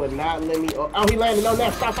 It would not let me. Oh, he landed. No, now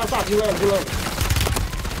stop. He landed.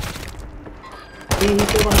 He's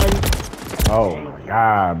still behind you. Oh my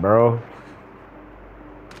god, bro.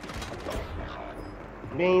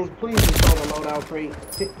 Beans, please just throw the loadout crate.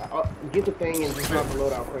 Get the thing and just drop the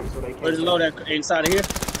loadout crate so they can. Where's the loadout inside of here? I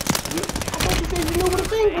thought you said you knew where the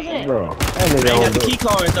thing was at. Bro, that I nigga ain't got on the key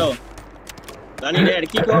card though. I need to have the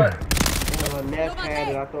key card. Neff had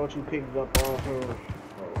it. I thought you picked it up on him.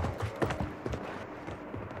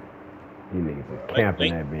 You niggas is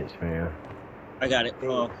camping that bitch, fam. I got it.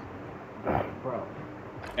 Bro,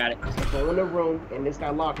 Got it. go in the room and it's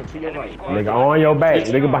that locker to your right. Nigga on your back.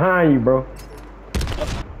 Nigga behind you, bro.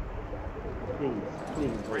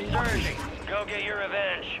 Please, bro. Resurging. Go get your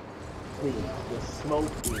revenge. Please, the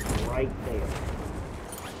smoke is right there.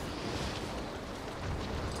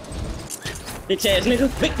 Bitch ass nigga.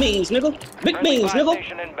 Big beans, nigga. Big Friendly beans, buy nigga.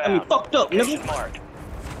 station I mean, inbound. fucked up, Location nigga. marked.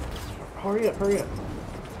 Hurry up.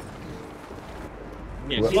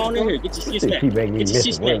 Yeah, come on in here. Get your shit smacked. Keep making me Get your miss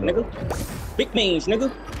shit the smacked, window. nigga. Big beans,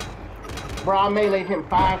 nigga. Bro, I meleeed him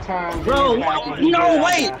 5 times. Bro, no,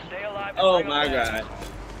 wait. Stay alive. Oh my god.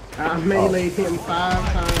 I meleeed him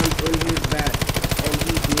 5 times in his back, and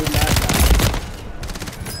he did not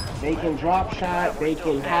die. They can drop shot, they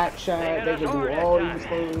can hot shot, they can do all these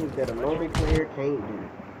things that a normal player can't do.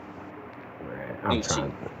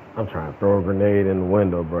 I'm trying to throw a grenade in the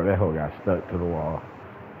window, bro. That hoe got stuck to the wall.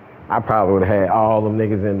 I probably would have had all them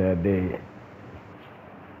niggas in there dead.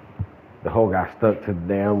 The hoe got stuck to the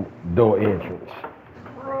damn door entrance.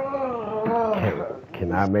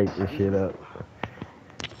 Can I make this shit up?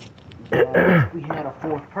 If we had a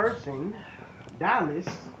 4th person, Dallas,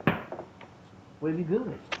 we'd be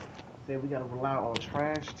good. Said we gotta rely on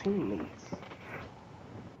trash teammates.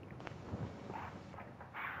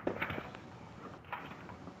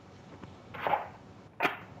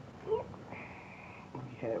 We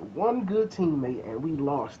had one good teammate and we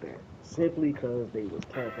lost that simply because they was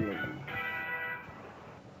tapping the lead.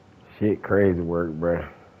 Shit, crazy work, bro.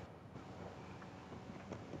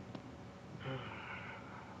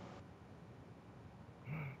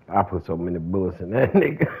 I put so many bullets in that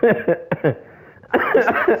nigga. I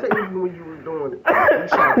tell you when you was doing it. You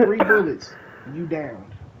shot 3 bullets. You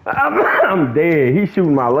downed. I'm dead. He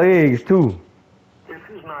shooting my legs too. This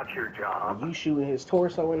is not your job. You shooting his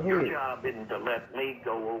torso and Your head. job isn't to let me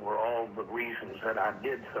go over all the reasons that I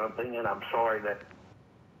did something, and I'm sorry that...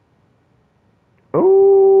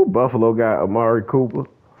 Ooh, Buffalo got Amari Cooper.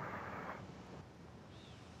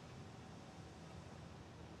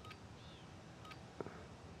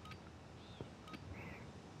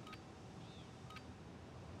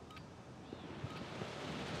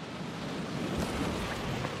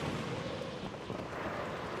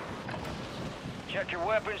 Check your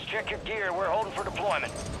weapons, check your gear. We're holding for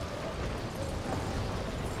deployment.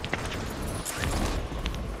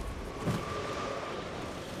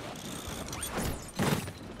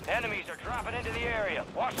 Enemies are dropping into the area.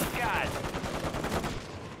 Watch the skies.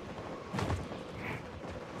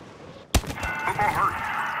 Football hurts.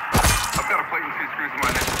 I've got a plate and 2 screws in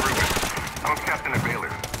my neck to prove it. I was captain at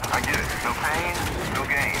Baylor. I get it. No pain, no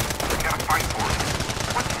gain. Gotta fight for it.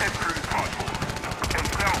 What's Ted Cruz fought for?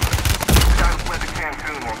 Himself. The guy who fled to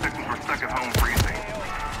Cancun while victims were stuck at home freezing.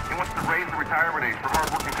 He wants to raise the retirement age for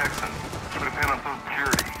hardworking Texans to depend on Social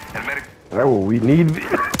Security and medical. That's what we need to be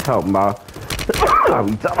talking about.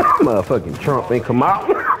 We talking about motherfucking Trump ain't come out.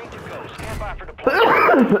 Green to go. Stand by for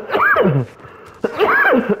deployment.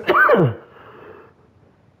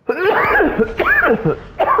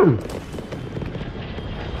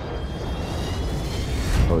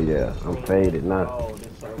 Oh yeah, I'm faded now. Oh,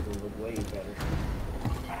 this circle was way better.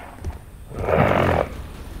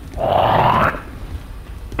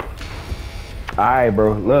 Alright,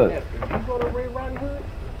 bro, look. Did you go to Red Riding Hood?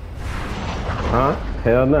 Huh?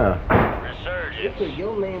 Hell no. Resurgence. They put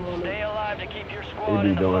your name on Stay it. alive to keep your They squad be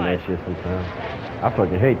in the doing fight. that shit sometimes. I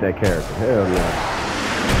fucking hate that character. Hell no.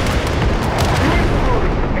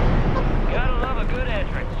 Gotta love a good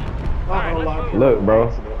entrance. All right, let's move. Look, bro.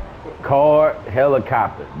 Card,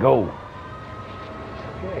 helicopter, go.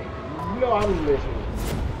 Okay. You know I was listening.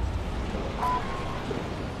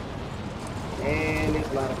 And there's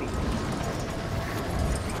a lot of people.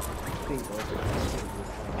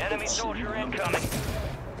 Enemy soldier incoming.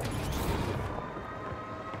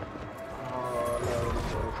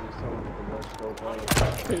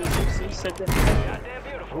 Goddamn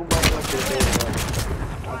beautiful.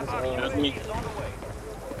 That's me. Is on the way.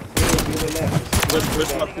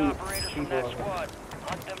 Where's my food? Operators from that squad.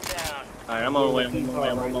 Hunt them down. Alright, I'm on the way. I'm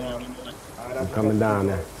on the way. I'm coming down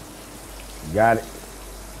there. You got it?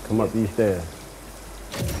 Come up these stairs.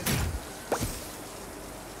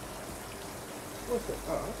 What's it?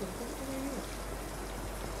 Oh, okay.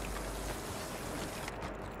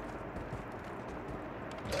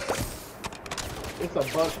 It's a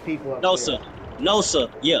bunch of people up No, there. sir. No, sir.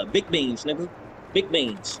 Yeah, big beans, nigga. Big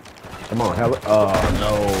beans. Come on, oh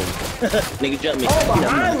Nigga, jump me. Oh,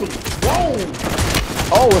 behind me! Whoa!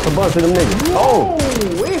 no. Oh, it's a bunch of them niggas. Whoa!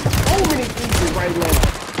 It's so many people right now.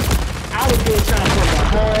 I was getting shot from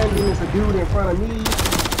behind, and there's a dude in front of me.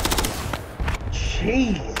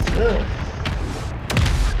 Jesus.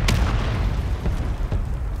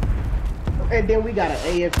 And then we got an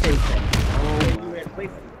AFK thing.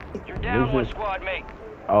 You're down one squad mate.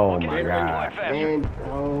 Oh Get my in god. faster. And,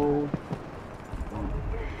 oh.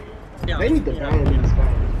 They need to ban these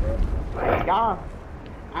phones, bro. Like, y'all,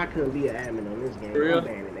 I couldn't be an admin on this game. For real? I'm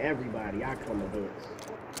banning everybody. I come to hoods.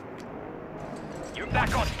 You're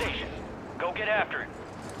back on station. Go get after it.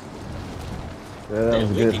 Yeah, that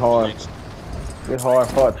was a good hard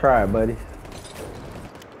fought try, buddy.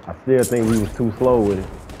 I still think we was too slow with it.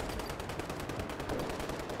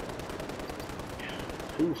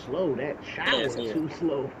 Too slow. That shot was too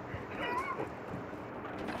slow.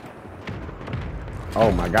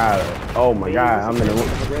 Oh my god. Oh my god. I'm in the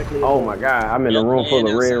room. Oh my god. I'm in a room full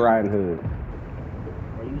of Red Riding Hoods.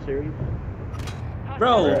 Are you serious?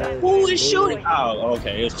 Bro, who is shooting? Oh,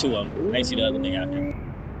 okay. It was two of them. I ain't see the other nigga out there.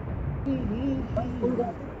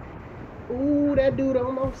 Ooh, that dude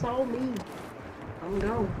almost saw me. I'm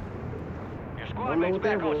gone. Your I squad don't know mates what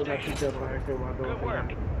that back on was. I station. picked up right there while Good going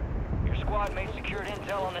work. Your squad mates secured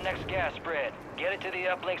intel on the next gas spread. Get it to the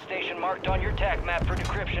uplink station marked on your TAC map for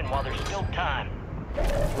decryption while there's still time.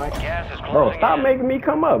 Gas is closing Bro, stop in. making me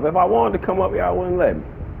come up. If I wanted to come up, y'all wouldn't let me.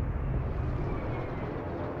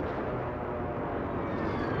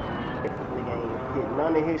 Nigga ain't hit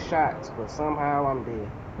none of his shots, but somehow I'm dead.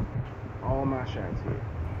 All my shots hit.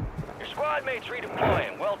 Your squad mates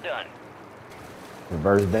redeploying. Well done.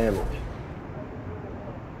 Reverse damage.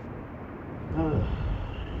 You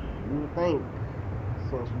would think,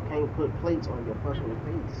 since you can't put plates on your fucking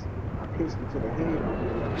face, a pistol to the head would be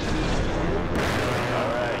enough.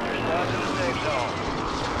 Alright, your squad's in the safe zone.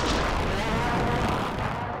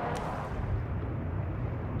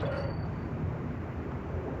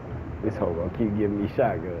 This hoe gonna keep giving me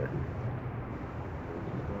shotgun.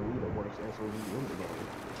 Gonna need a worse SOG in the game.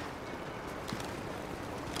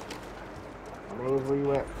 Names, where you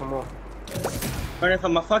at? Come on. Running for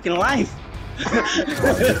my fucking life.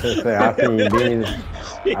 I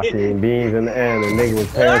seen beans in the air and the nigga was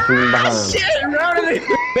parachuting behind me. Shit, running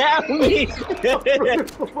about me.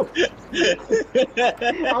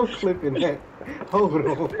 I'm clipping that. Hold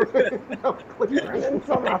on. I'm clipping Running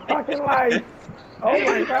for my fucking life. Oh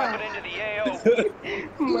my god. Into the AO.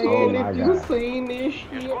 Man, Oh my if you God. seen this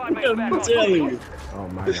Your shit. squad mates back I'm on telling station. you. Oh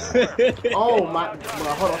my god. Oh my.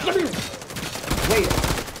 Well, hold on. Wait.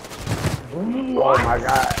 Oh my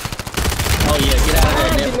god. Oh yeah, get out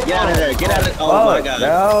of there, Nip. Get out of there. Get out of there. Oh my god.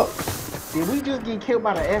 No. Did we just get killed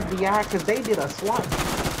by the FBI? Because they did a SWAT.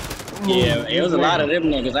 Yeah, it was a lot of them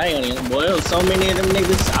niggas. I ain't even, boy, there was so many of them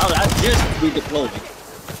niggas. I just redeployed.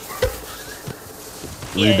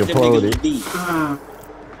 Yeah, them Redeployed niggas it. was deep.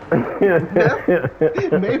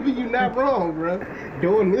 Maybe you're not wrong, bro.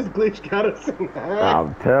 Doing this glitch got us in the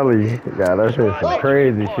I'm telling you, God, that's just some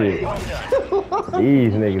crazy shit. Well done.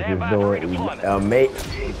 These niggas is doing amazing.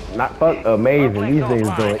 These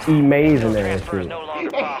niggas doing amazing ass Transfer is shit. no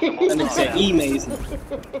longer possible. That nigga said amazing.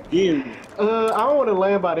 Yeah. I don't want to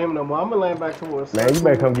land by them no more. I'm gonna land back towards. Man, you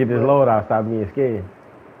better come get this loadout. Stop being scared.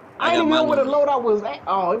 I didn't even know where the loadout was at.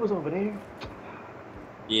 Oh, it was over there.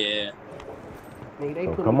 Yeah. Nigga, they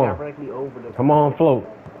So put come me on. directly over the. Come on, float.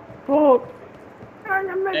 Float. I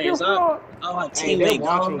can make Hey, you it's up. float. Oh, my Hey, teammate they're gone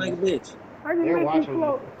watching like a you. bitch. I can They're make you watching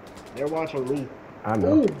float. me. They're watching me. I know.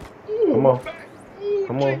 Ooh, Come on. Ooh,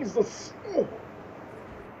 Come on. Jesus. Ooh.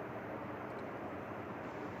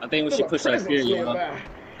 I think we There's should a push up presence here, y'all. nearby.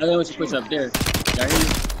 I think we should push up there. Y'all hear me?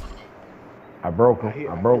 I broke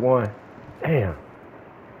him. I broke one. Damn.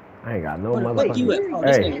 I ain't got no Where the fuck you at? motherfucking. Oh,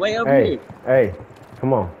 this nigga way over hey, here. hey,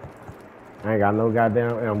 come on. I ain't got no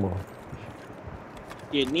goddamn ammo.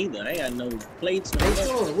 Yeah, neither. I ain't got no plates. No They nothing.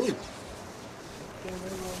 still on the roof.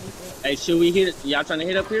 Hey, should we hit it? Y'all trying to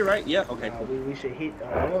hit up here, right? Yeah. Okay, Nah, cool. we should hit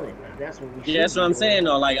one. That's what we should. Yeah, that's what I'm do. saying,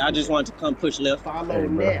 though. Like, I just wanted to come push left. Follow Hey,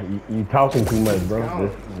 bro, Neff. you talking too much, bro.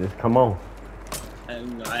 Just come on. And,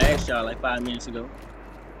 you know, I asked y'all like 5 minutes ago.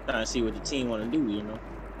 Trying to see what the team want to do, you know.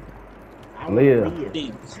 I wanna Live. live.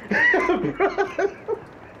 Things.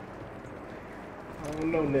 I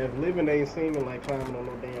don't know, Nev. Living ain't seeming like climbing on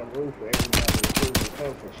no damn roof for everybody to prove to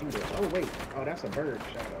come for shooters. Oh, wait. Oh, that's a bird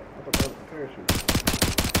shot up. I thought that was a parachute.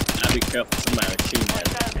 I'll be careful. Somebody shooting at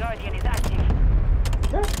me. Hostile Guardian is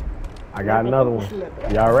active. I got another one.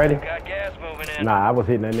 Y'all ready? Got gas moving in. Nah, I was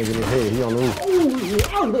hitting that nigga in the head. He on the roof. Oh, yeah.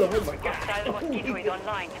 Oh, my God. Hostile mosquito is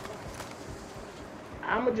online.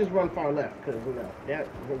 I'm going to just run far left because, you know, that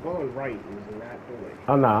going right is not the way.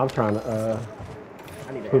 Oh, nah, I'm trying to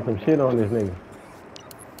I need to put some shit on this nigga.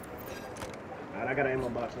 Alright, I got an ammo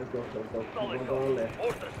box. Let's go. Keep on going left.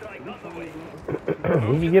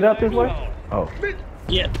 We can get up this way? Oh.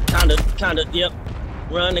 Yeah, kinda, yep.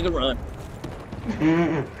 Run, nigga, run.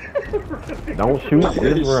 Don't shoot,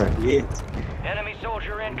 just run. Shit. Enemy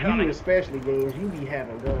soldier You incoming. especially games, you be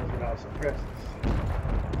having guns without suppressors.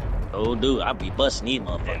 Oh, dude, I be busting these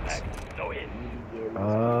motherfuckers. No hit. You be getting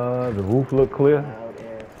The roof look clear. loud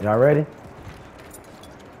ass. Y'all ready?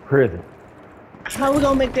 Prison. How we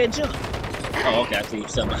gonna make that jump? Oh, okay, I see you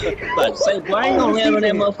something. About to say, boy, I ain't gonna land on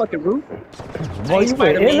that motherfucking roof. Boy, you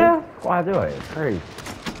went in Spider-Man. there? Why do it? Crazy.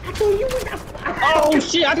 I told you we got. Oh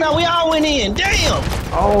shit, I thought we all went in. Damn!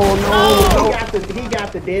 Oh no, He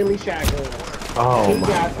got the deadly shotgun. Oh He my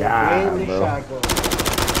got the God, deadly bro. shotgun.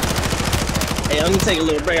 Hey, let me take a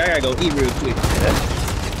little break. I gotta go eat real quick.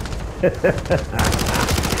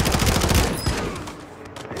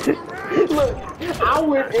 Look, I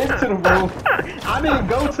went into the room. I didn't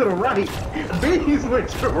go to the right. Bees went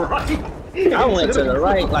to the right. I went to the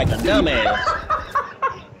right like a dumbass.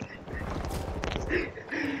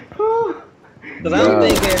 Cause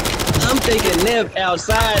I'm thinking Nev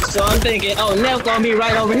outside, so I'm thinking, oh, Nev gonna be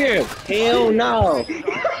right over here. Hell no.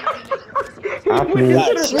 I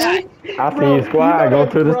seen Squad go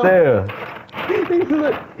to the stairs.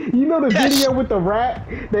 You know the video with the rat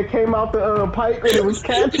that came out the pipe and it was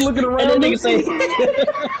cats looking And then around him? nigga say,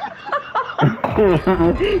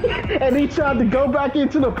 And he tried to go back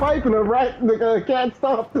into the pipe and the cat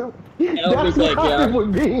stopped him. That's quick, what happened y'all.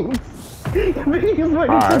 with Beans. Beans went into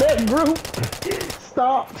that group,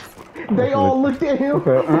 stopped. They all looked at him.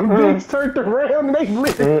 Beans turned around and they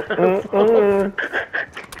lit it.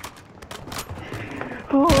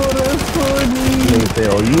 Oh, that's funny. Nigga say,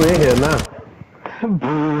 oh, you in here now.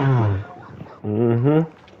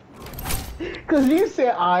 Cause you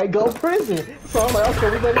said I go prison, so I'm like, okay,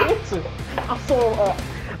 we better enter. I saw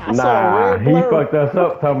a red He blur. fucked us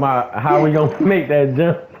up talking about how we gonna make that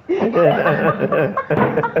jump. He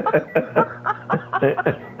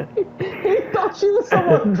thought she was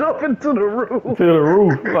someone jumping to the roof. To the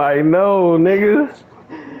roof. Like, no, nigga.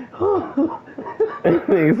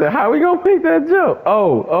 Nigga said, how we gonna make that jump?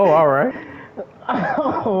 Oh, all right.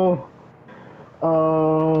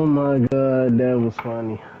 Oh my God, that was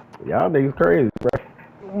funny. Y'all niggas crazy, bro.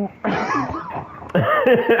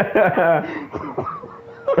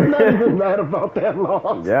 I'm not even mad about that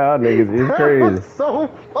loss. Y'all niggas is That crazy. was so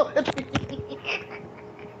funny.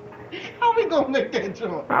 How we gonna make that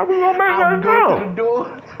jump? How we gonna make that Go jump? to the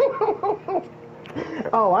door.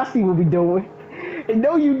 Oh, I see what we doing. And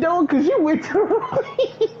no, you don't, cause you went to the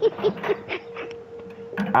right.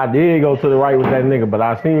 I did go to the right with that nigga, but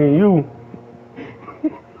I seen you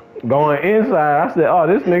going inside. I said, oh,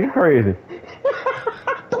 this nigga crazy.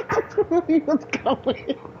 He was coming.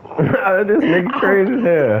 This nigga crazy as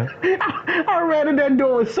hell. I ran in that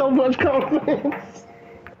door with so much confidence.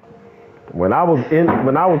 When I was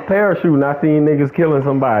parachuting, I seen niggas killing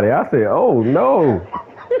somebody. I said, oh no.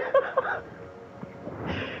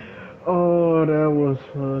 Oh, that was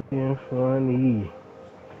fucking funny.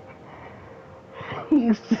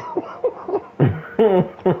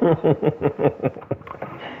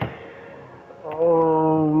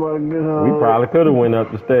 Oh my God. We probably could have went up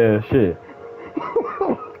the stairs. Shit.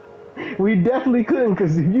 We definitely couldn't,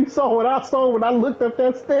 because if you saw what I saw when I looked up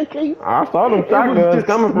that staircase, I saw them shotguns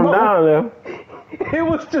coming from down there. it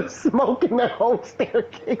was just smoke in that whole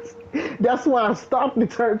staircase. That's why I stopped and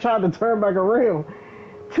tried to turn back around.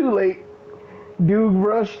 Too late. Dude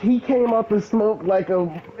rushed. He came out the smoke like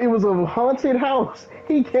it was a haunted house.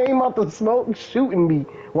 He came out the smoke shooting me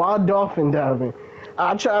while dolphin diving.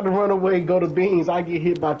 I tried to run away, go to Beans. I get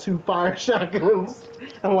hit by 2 fire shotguns.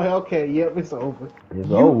 I'm like, okay, yep, it's over. It's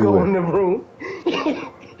You over go with. in the room.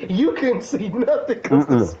 You couldn't see nothing because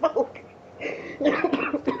the smoke.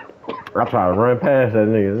 I tried to run past that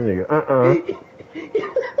nigga.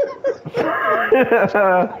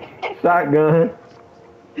 Shotgun.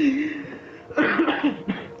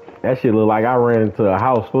 That shit looked like I ran into a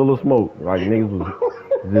house full of smoke. Like niggas was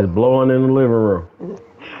just blowing in the living room.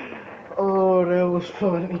 Oh, that was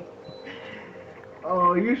funny.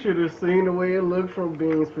 Oh, you should have seen the way it looked from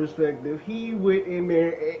Bean's perspective. He went in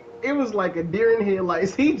there. It was like a deer in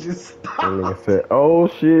headlights. He just stopped. That nigga said, oh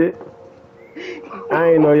shit.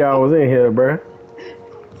 I ain't know y'all was in here, bruh.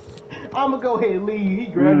 I'ma go ahead and leave. He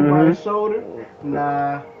grabbed him by his shoulder.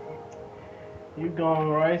 Nah. You going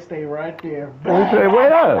right, stay right there. He said,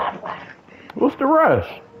 wait up. What's the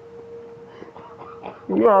rush?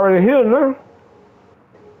 You already here now.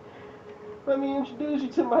 Let me introduce you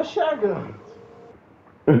to my shotguns.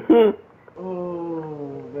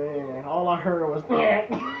 Oh, man. All I heard was, then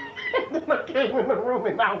I came in the room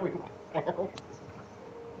and I went down.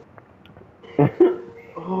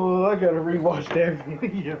 Oh, I gotta rewatch that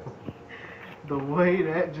video. The way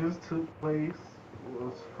that just took place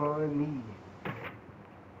was funny.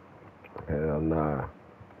 Hell nah.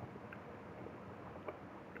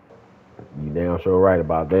 You damn sure right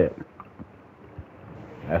about that.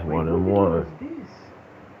 That's one of them ones. What video is this?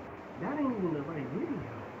 That ain't even the right video.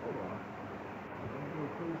 Hold on.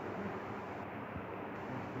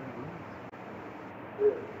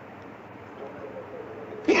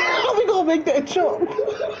 How we gonna make that jump?